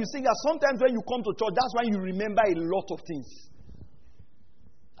 That's why you see that sometimes when you come to church, that's why you remember a lot of things.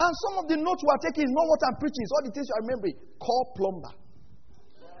 And some of the notes you are taking is not what I'm preaching. It's all the things you are remembering. Call plumber.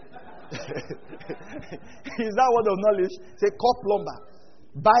 Is that word of knowledge? Say, call plumber.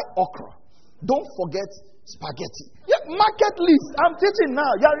 Buy okra. Don't forget spaghetti. Yeah, market list. I'm teaching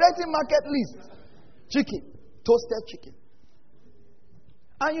now. You are writing market list. Chicken. Toasted chicken.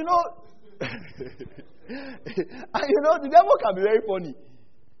 And you know... And you know, the devil can be very funny.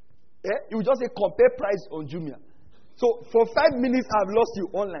 You will just say, compare price on Jumia. So, for 5 minutes, I've lost you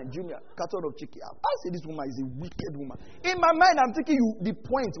online. Jumia, carton of chicken. I say this woman is a wicked woman. In my mind, I'm thinking the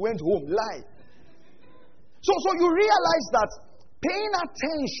point went home. Lie. So you realize that paying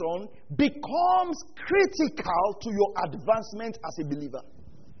attention becomes critical to your advancement as a believer.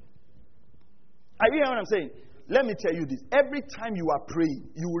 Are you hearing what I'm saying? Let me tell you this. Every time you are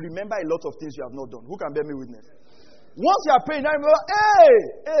praying, you will remember a lot of things you have not done. Who can bear me witness? Once you are praying, I remember,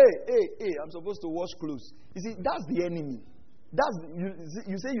 hey, I'm supposed to wash clothes. You see, that's the enemy.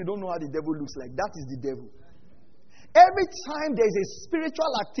 You say you don't know how the devil looks like. That is the devil. Every time there is a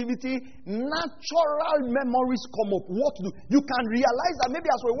spiritual activity, natural memories come up. What to do? You can realize that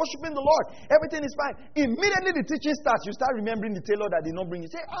maybe as we're worshiping the Lord, everything is fine. Immediately the teaching starts, you start remembering the tailor that did not bring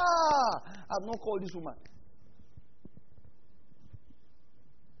you. Say, I've not called this woman.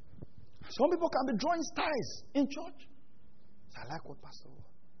 Some people can be drawing stars in church. I like what Pastor was.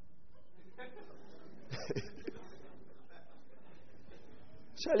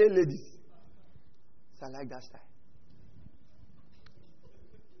 Chalet ladies. I like that style.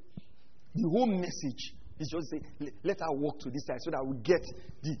 The whole message is just say, let her walk to this side so that we get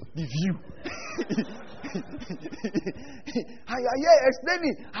the view. And you are here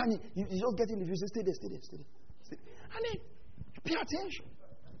explaining, and you just get in the view. Say, stay there. And then, pay attention.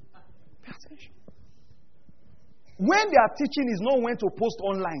 Pay attention. When their teaching is not when to post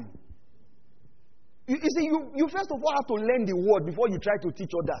online. You see, you first of all have to learn the word before you try to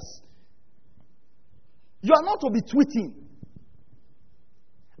teach others. You are not to be tweeting.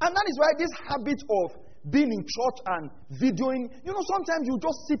 And that is why this habit of being in church and videoing. You know, sometimes you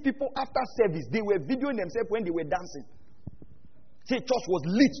just see people after service, they were videoing themselves when they were dancing. Say, church was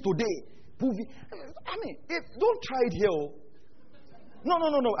lit today. I mean, don't try it here. No.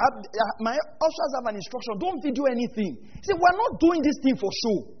 My ushers have an instruction. Don't video anything. Say, we're not doing this thing for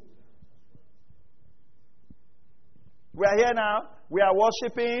show. We are here now. We are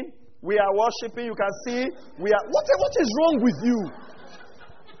worshiping. You can see. What is wrong with you?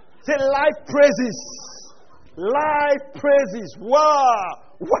 Say, live praises. Live praises.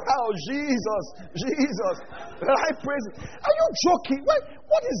 Wow, Jesus. Live praises. Are you joking?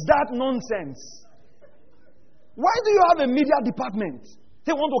 What is that nonsense? Why do you have a media department?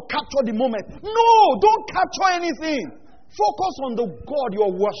 They want to capture the moment. No, don't capture anything. Focus on the God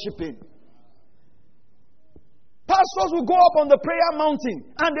you're worshiping. Pastors will go up on the prayer mountain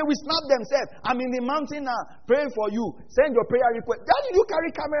and they will snap themselves. I'm in the mountain now, praying for you. Send your prayer request. How did you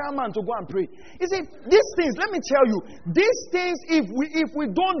carry cameraman to go and pray? You see, these things, let me tell you, these things, if we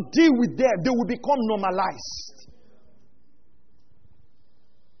don't deal with them, they will become normalized.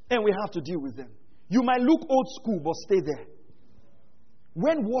 And we have to deal with them. You might look old school, but stay there.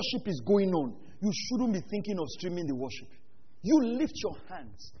 When worship is going on, you shouldn't be thinking of streaming the worship. You lift your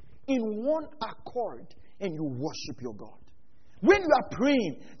hands in one accord and you worship your God. When you are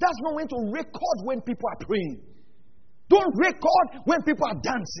praying, that's not when to record when people are praying. Don't record when people are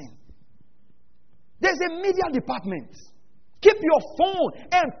dancing. There's a media department. Keep your phone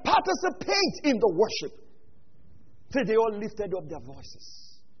and participate in the worship. So they all lifted up their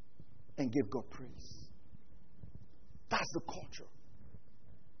voices and gave God praise. That's the culture.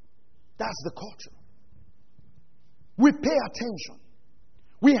 That's the culture. We pay attention.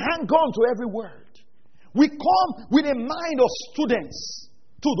 We hang on to every word. We come with a mind of students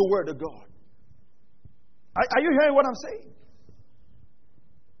to the Word of God. Are you hearing what I'm saying?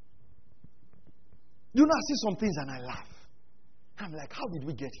 You know, I see some things and I laugh. I'm like, how did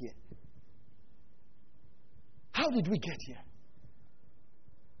we get here? How did we get here?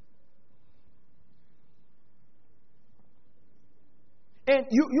 And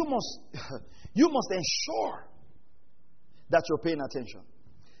you must ensure that you're paying attention.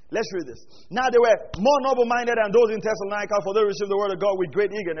 Let's read this. Now they were more noble-minded than those in Thessalonica, for they received the word of God with great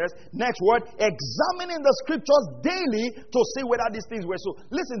eagerness. Next word, examining the scriptures daily to see whether these things were so.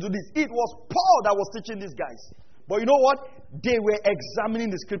 Listen to this. It was Paul that was teaching these guys. But you know what? They were examining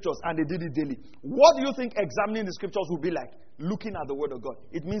the scriptures and they did it daily. What do you think examining the scriptures would be like? Looking at the word of God.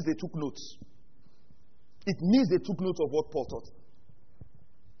 It means they took notes. It means they took notes of what Paul taught.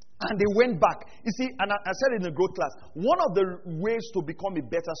 And they went back. You see, and I said in the growth class, one of the ways to become a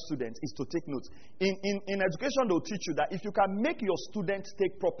better student is to take notes. In education, they'll teach you that if you can make your students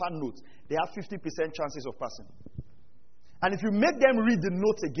take proper notes, they have 50% chances of passing. And if you make them read the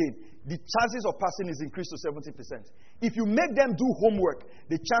notes again, the chances of passing is increased to 70%. If you make them do homework,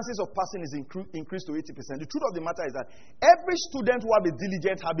 the chances of passing is increased to 80%. The truth of the matter is that every student who have a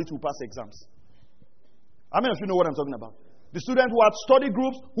diligent habit will pass exams. How many of you know what I'm talking about? The students who had study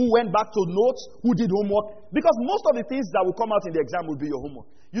groups, who went back to notes, who did homework. Because most of the things that will come out in the exam will be your homework.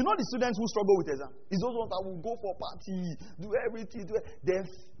 You know the students who struggle with exam? It's those ones that will go for party, do everything. Then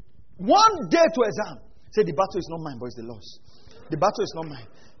one day to exam, say the battle is not mine, but it's the Lord's. The battle is not mine.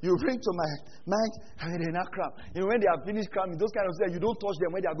 You bring to my mind, and they're not cram. And when they have finished cramming, those kind of things, you don't touch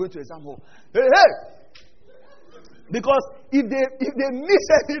them when they are going to exam hall. Hey! Because if they miss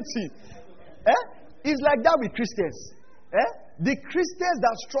anything, it's like that with Christians. The Christians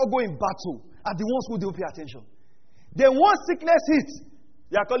that struggle in battle are the ones who don't pay attention. Then once sickness hits,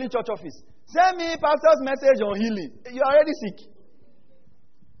 they are calling church office. Send me pastor's message on healing. You're already sick.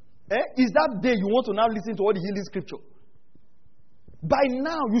 Is that day you want to now listen to all the healing scripture? By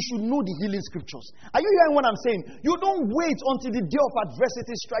now, you should know the healing scriptures. Are you hearing what I'm saying? You don't wait until the day of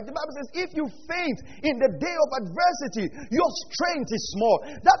adversity strikes. The Bible says, if you faint in the day of adversity, your strength is small.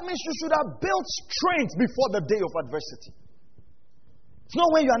 That means you should have built strength before the day of adversity. It's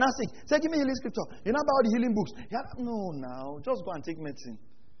not when you are not sick. Say, give me healing scripture. You know about the healing books? No, now. Just go and take medicine.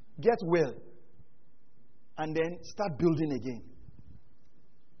 Get well. And then start building again.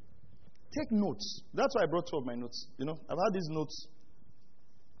 Take notes. That's why I brought 2 of my notes. You know, I've had these notes.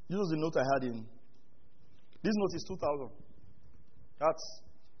 This was the note I had in. This note is 2000. That's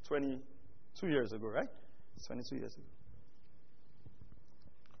 22 years ago, right? It's 22 years ago.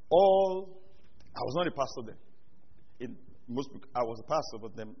 I was not a pastor then. I was a pastor,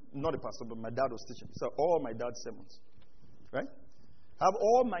 but then not a pastor, but my dad was teaching. So all my dad's sermons, right? I have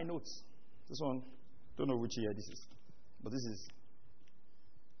all my notes. This one, don't know which year this is, but this is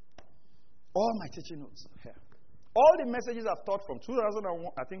all my teaching notes here. All the messages I've taught from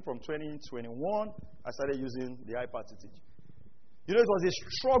 2001, I think from 2021, I started using the iPad to teach. You know, it was a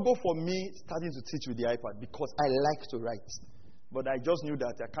struggle for me starting to teach with the iPad because I like to write. But I just knew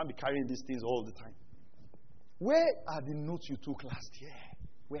that I can't be carrying these things all the time. Where are the notes you took last year?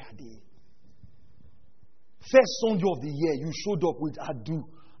 Where are they? First Sunday of the year, you showed up with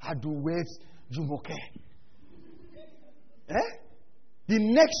Adu Waves, Jumoke. The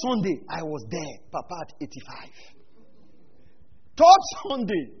next Sunday, I was there, Papa at 85. Third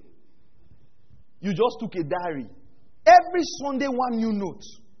Sunday, you just took a diary. Every Sunday, one new note.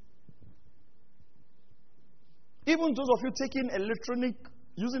 Even those of you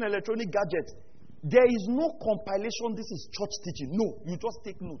using electronic gadgets, there is no compilation, this is church teaching. No, you just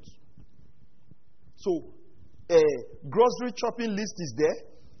take notes. So, grocery shopping list is there.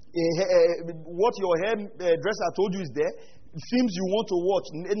 What your hairdresser told you is there. Films you want to watch,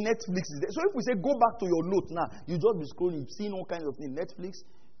 Netflix is there. So if we say go back to your note now, you just be scrolling, seeing all kinds of things. Netflix,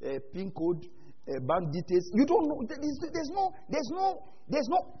 PIN code, bank details. You don't know. There's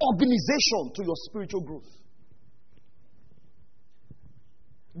no organization to your spiritual growth.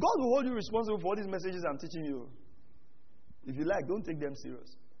 God will hold you responsible for all these messages I'm teaching you. If you like, don't take them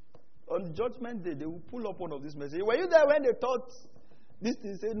serious. On the judgment day, they will pull up one of these messages. Were you there when they taught this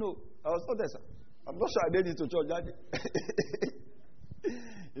thing? Say no. I was not there, sir. I'm not sure I did it to church that day.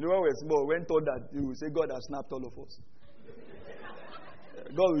 You know, when we're small, when told that, you will say, God has snapped all of us.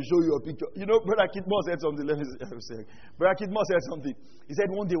 God will show you a picture. You know, Brother Kidmore said something. Let me say. Brother Kidmore said something. He said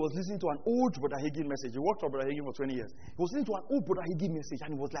one day he was listening to an old Brother Hagin message. He worked for Brother Hagin for 20 years. He was listening to an old Brother Hagin message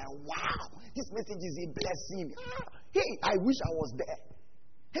and he was like, wow, this message is a blessing. Hey, I wish I was there.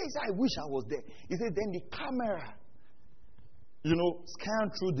 Hey, I wish I was there. He said, then the camera,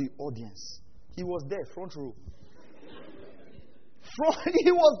 scanned through the audience. He was there, front row.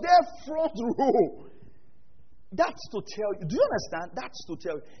 He was there, front row. That's to tell you. Do you understand? That's to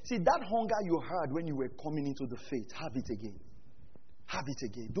tell you. See, that hunger you had when you were coming into the faith, have it again. Have it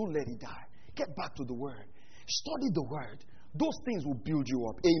again. Don't let it die. Get back to the Word. Study the Word. Those things will build you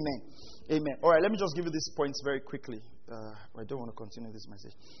up. Amen. Amen. All right, let me just give you these points very quickly. I don't want to continue this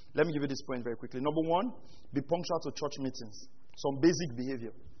message. Let me give you this point very quickly. Number one, be punctual to church meetings. Some basic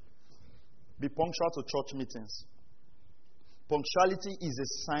behavior. Be punctual to church meetings. Punctuality is a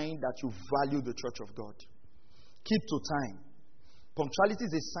sign that you value the church of God. Keep to time. Punctuality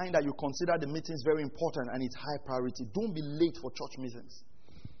is a sign that you consider the meetings very important and it's high priority. Don't be late for church meetings.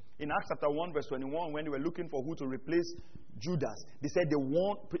 In Acts chapter 1 verse 21, when they were looking for who to replace Judas, they said the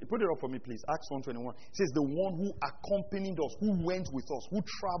one, put it up for me please, Acts 1:21. It says the one who accompanied us, who went with us, who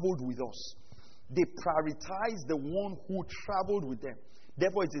traveled with us. They prioritized the one who traveled with them.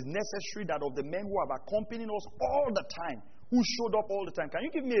 Therefore, it is necessary that of the men who have accompanied us all the time, who showed up all the time. Can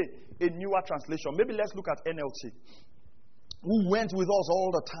you give me a newer translation? Maybe let's look at NLT. Who went with us all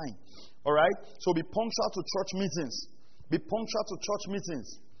the time. All right? So be punctual to church meetings. Be punctual to church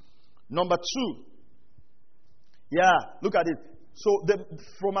meetings. Number two. Yeah, look at it. So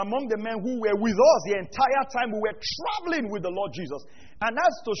from among the men who were with us the entire time, we were traveling with the Lord Jesus. And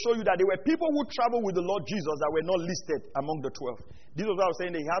that's to show you that there were people who traveled with the Lord Jesus that were not listed among the 12. This was what I was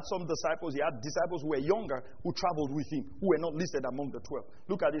saying. He had some disciples. He had disciples who were younger who traveled with him, who were not listed among the 12.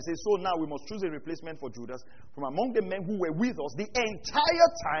 Look at it. It says, so now we must choose a replacement for Judas. From among the men who were with us the entire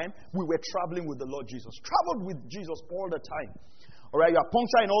time, we were traveling with the Lord Jesus. Traveled with Jesus all the time. All right, you are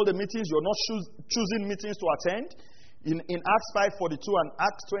punctual in all the meetings. You're not choosing meetings to attend. In Acts 5:42 and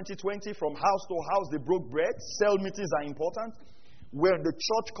Acts 20:20, from house to house they broke bread. Cell meetings are important. When the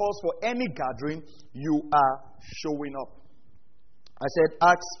church calls for any gathering, you are showing up. I said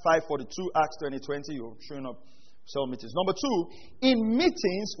Acts 5:42, Acts 20:20, you're showing up. Cell meetings. Number two, in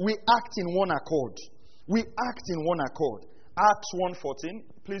meetings we act in one accord. We act in one accord. Acts 1:14.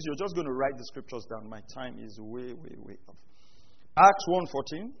 Please, you're just going to write the scriptures down. My time is way up. Acts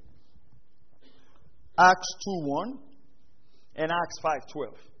 1:14. Acts 2:1. And Acts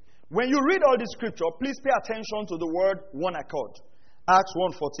 5:12. When you read all this scripture, please pay attention to the word one accord. Acts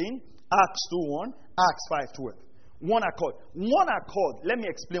 1:14, Acts 2:1, Acts 5:12. One accord. One accord. Let me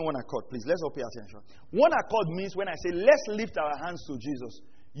explain one accord, please. Let's all pay attention. One accord means when I say, let's lift our hands to Jesus,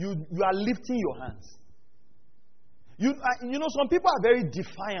 you are lifting your hands. You know, some people are very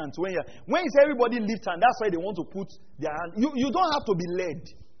defiant when it's everybody lift hand, that's why they want to put their hand. You don't have to be led.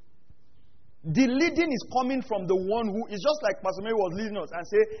 The leading is coming from the one who is just like Pastor Mary was leading us and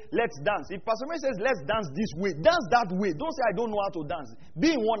say, let's dance. If Pastor Mary says, let's dance this way, dance that way. Don't say, I don't know how to dance.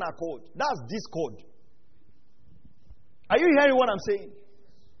 Be in one accord. That's discord. Are you hearing what I'm saying?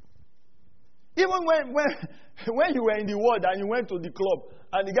 Even when you were in the world and you went to the club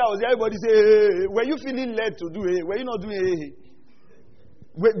and the guy was there, everybody say, hey, were you feeling led to do it? Were you not doing it?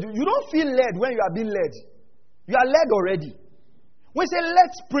 You don't feel led when you are being led. You are led already. We say,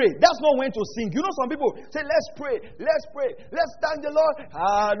 let's pray. That's not when to sing. You know, some people say, let's pray. Let's pray. Let's thank the Lord.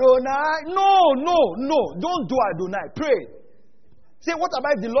 Adonai. No. Don't do Adonai. Pray. Say, what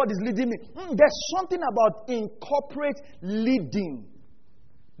about if the Lord is leading me? There's something about incorporate leading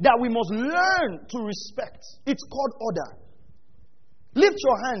that we must learn to respect. It's called order. Lift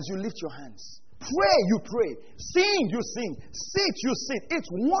your hands, you lift your hands. Pray, you pray. Sing, you sing. Sit, you sit. It's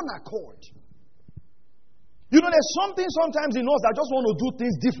one accord. You know, there's something sometimes in us that just want to do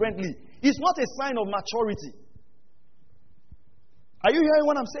things differently. It's not a sign of maturity. Are you hearing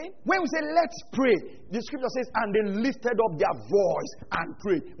what I'm saying? When we say, let's pray, the scripture says, and they lifted up their voice and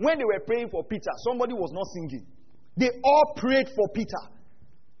prayed. When they were praying for Peter, somebody was not singing. They all prayed for Peter.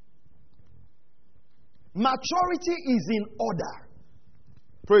 Maturity is in order.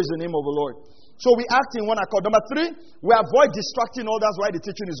 Praise the name of the Lord. So we act in one accord. Number 3, we avoid distracting others while the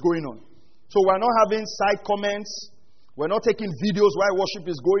teaching is going on. So we're not having side comments. We're not taking videos while worship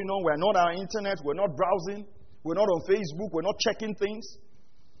is going on. We're not on internet. We're not browsing. We're not on Facebook. We're not checking things.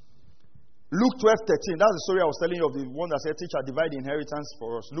 Luke 12:13. That's the story I was telling you of the one that said, teacher, divide the inheritance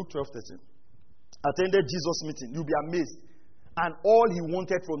for us. Luke 12:13. Attended Jesus' meeting. You'll be amazed. And all he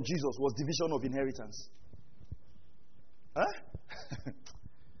wanted from Jesus was division of inheritance. Huh?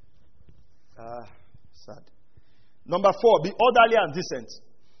 Sad. Number 4, be orderly and decent.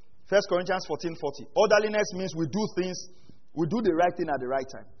 1 Corinthians 14:40. Orderliness means we do the right thing at the right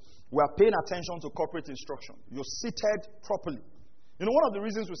time. We are paying attention to corporate instruction. You're seated properly. You know, one of the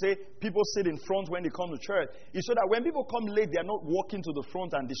reasons we say people sit in front when they come to church is so that when people come late, they are not walking to the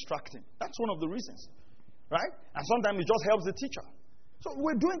front and distracting. That's one of the reasons. Right? And sometimes it just helps the teacher. So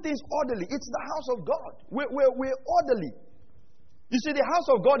we're doing things orderly. It's the house of God. We're orderly. You see, the house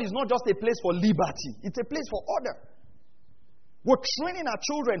of God is not just a place for liberty. It's a place for order. We're training our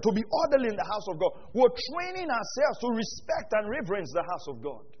children to be orderly in the house of God. We're training ourselves to respect and reverence the house of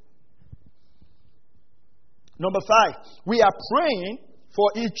God. Number 5, we are praying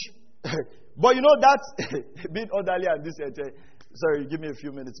for each. But you know that's being orderly and decent. Sorry, give me a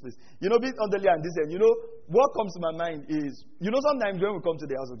few minutes, please. You know, being orderly and decent. You know, what comes to my mind is, you know, sometimes when we come to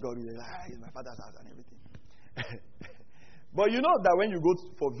the house of God, we're like, it's my father's house and everything. But you know that when you go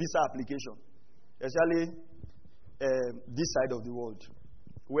for visa application, especially this side of the world,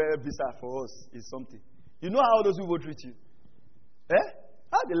 where visa for us is something. You know how those people treat you?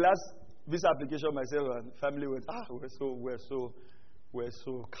 How the last visa application myself and family went, we're so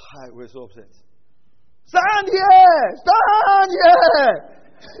upset. Stand here!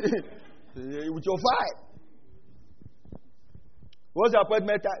 With your file. What's your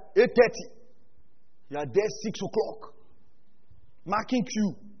appointment time? 8:30. You are there 6 o'clock. Marking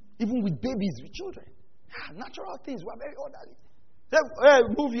queue. Even with babies, with children. Natural things. We are very orderly. Hey,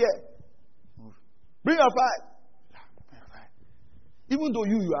 move here. Move. Bring your file. Even though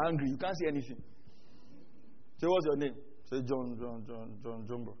you are angry, you can't say anything. Say, what's your name? Say, John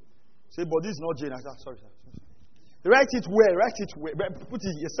Jumbo. Say, but this is not Jane. I said, sorry. Write it where? Put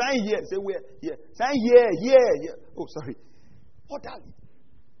it here. Sign here. Say where? Here. Sign here. Oh, sorry. Orderly.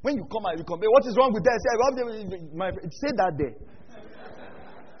 When you come out, you come back. What is wrong with that? Say that there.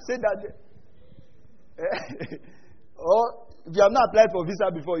 Say that there. Or if you have not applied for visa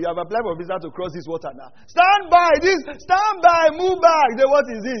before, you have applied for visa to cross this water now. Stand by, move back. Say, what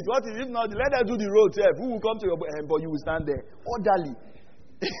is it? If not, let them do the road. Who will come to your but you will stand there. Orderly.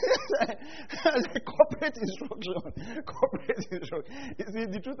 Corporate instruction. You see,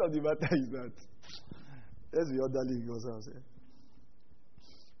 the truth of the matter is that let's be orderly.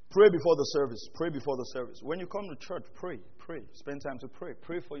 Pray before the service. When you come to church, pray. Spend time to pray.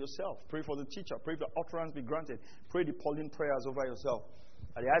 Pray for yourself. Pray for the teacher. Pray for utterance be granted. Pray the Pauline prayers over yourself.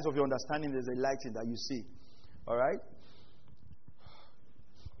 At the eyes of your understanding, there's a lighting that you see. All right?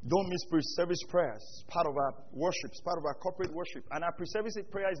 Don't miss pre-service prayers. It's part of our worship. It's part of our corporate worship. And our pre-service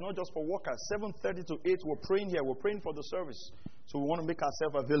prayer is not just for workers. 7:30 to 8, we're praying here. We're praying for the service. So we want to make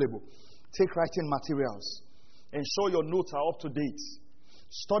ourselves available. Take writing materials. Ensure your notes are up to date.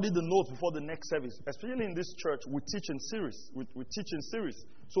 Study the notes before the next service. Especially in this church, we teach in series.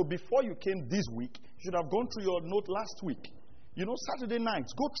 So before you came this week, you should have gone through your note last week. You know, Saturday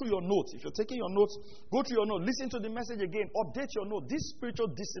nights, go through your notes. If you're taking your notes, go through your notes. Listen to the message again. Update your note. These spiritual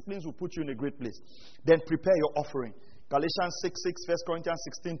disciplines will put you in a great place. Then prepare your offering. Galatians 6:6, 1 Corinthians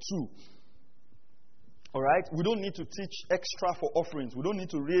 16:2. All right? We don't need to teach extra for offerings. We don't need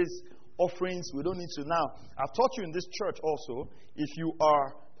to raise offerings. We don't need to now. I've taught you in this church also, if you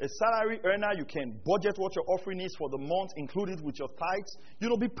are a salary earner, you can budget what your offering is for the month, include it with your tithes.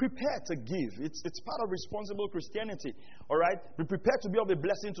 Be prepared to give. It's part of responsible Christianity. All right? Be prepared to be of a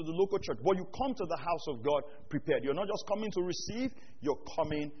blessing to the local church. But you come to the house of God prepared. You're not just coming to receive, you're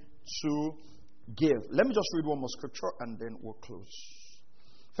coming to give. Let me just read one more scripture and then we'll close.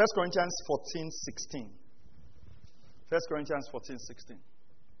 1 Corinthians 14:16. 1 Corinthians 14:16.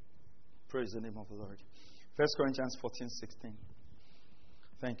 Praise the name of the Lord. 1 Corinthians 14:16.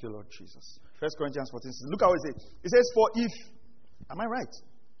 Thank you, Lord Jesus. 1 Corinthians 14:16. Look how it says. It says, for if, am I right?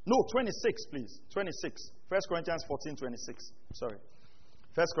 No, 26, please. 26. 1 Corinthians 14:26. Sorry.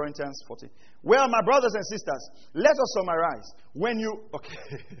 1 Corinthians 14. Well, my brothers and sisters, let us summarize. What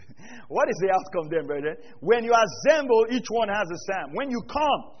is the outcome then, brethren? When you assemble, each one has a psalm. When you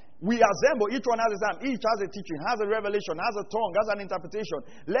come, we assemble, each one has a psalm. Each has a teaching, has a revelation, has a tongue, has an interpretation.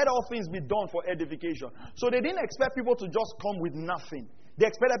 Let all things be done for edification. So they didn't expect people to just come with nothing. They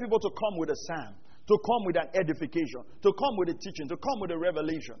expected people to come with a psalm, to come with an edification, to come with a teaching, to come with a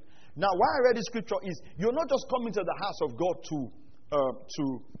revelation. Now, why I read this scripture is, you're not just coming to the house of God to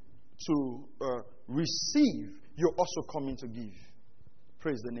receive, you're also coming to give.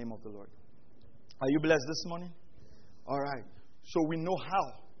 Praise the name of the Lord. Are you blessed this morning? All right. So we know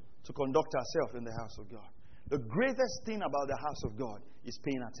how to conduct ourselves in the house of God. The greatest thing about the house of God is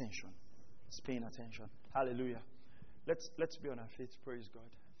paying attention. It's paying attention. Hallelujah. Let's be on our feet. Praise God.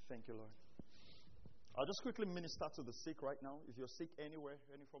 Thank you, Lord. I'll just quickly minister to the sick right now. If you're sick anywhere,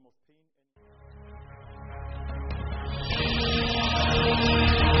 any form of pain.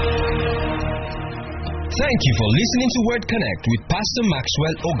 Thank you for listening to Word Connect with Pastor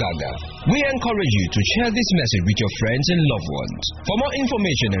Maxwell Ogaga. We encourage you to share this message with your friends and loved ones. For more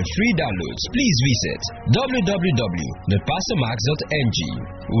information and free downloads, please visit www.pastormax.ng.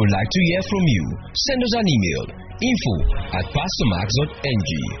 We would like to hear from you. Send us an email,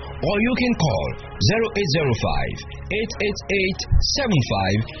 info@pastormax.ng, or you can call 0805 888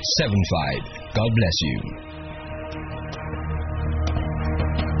 7575. God bless you.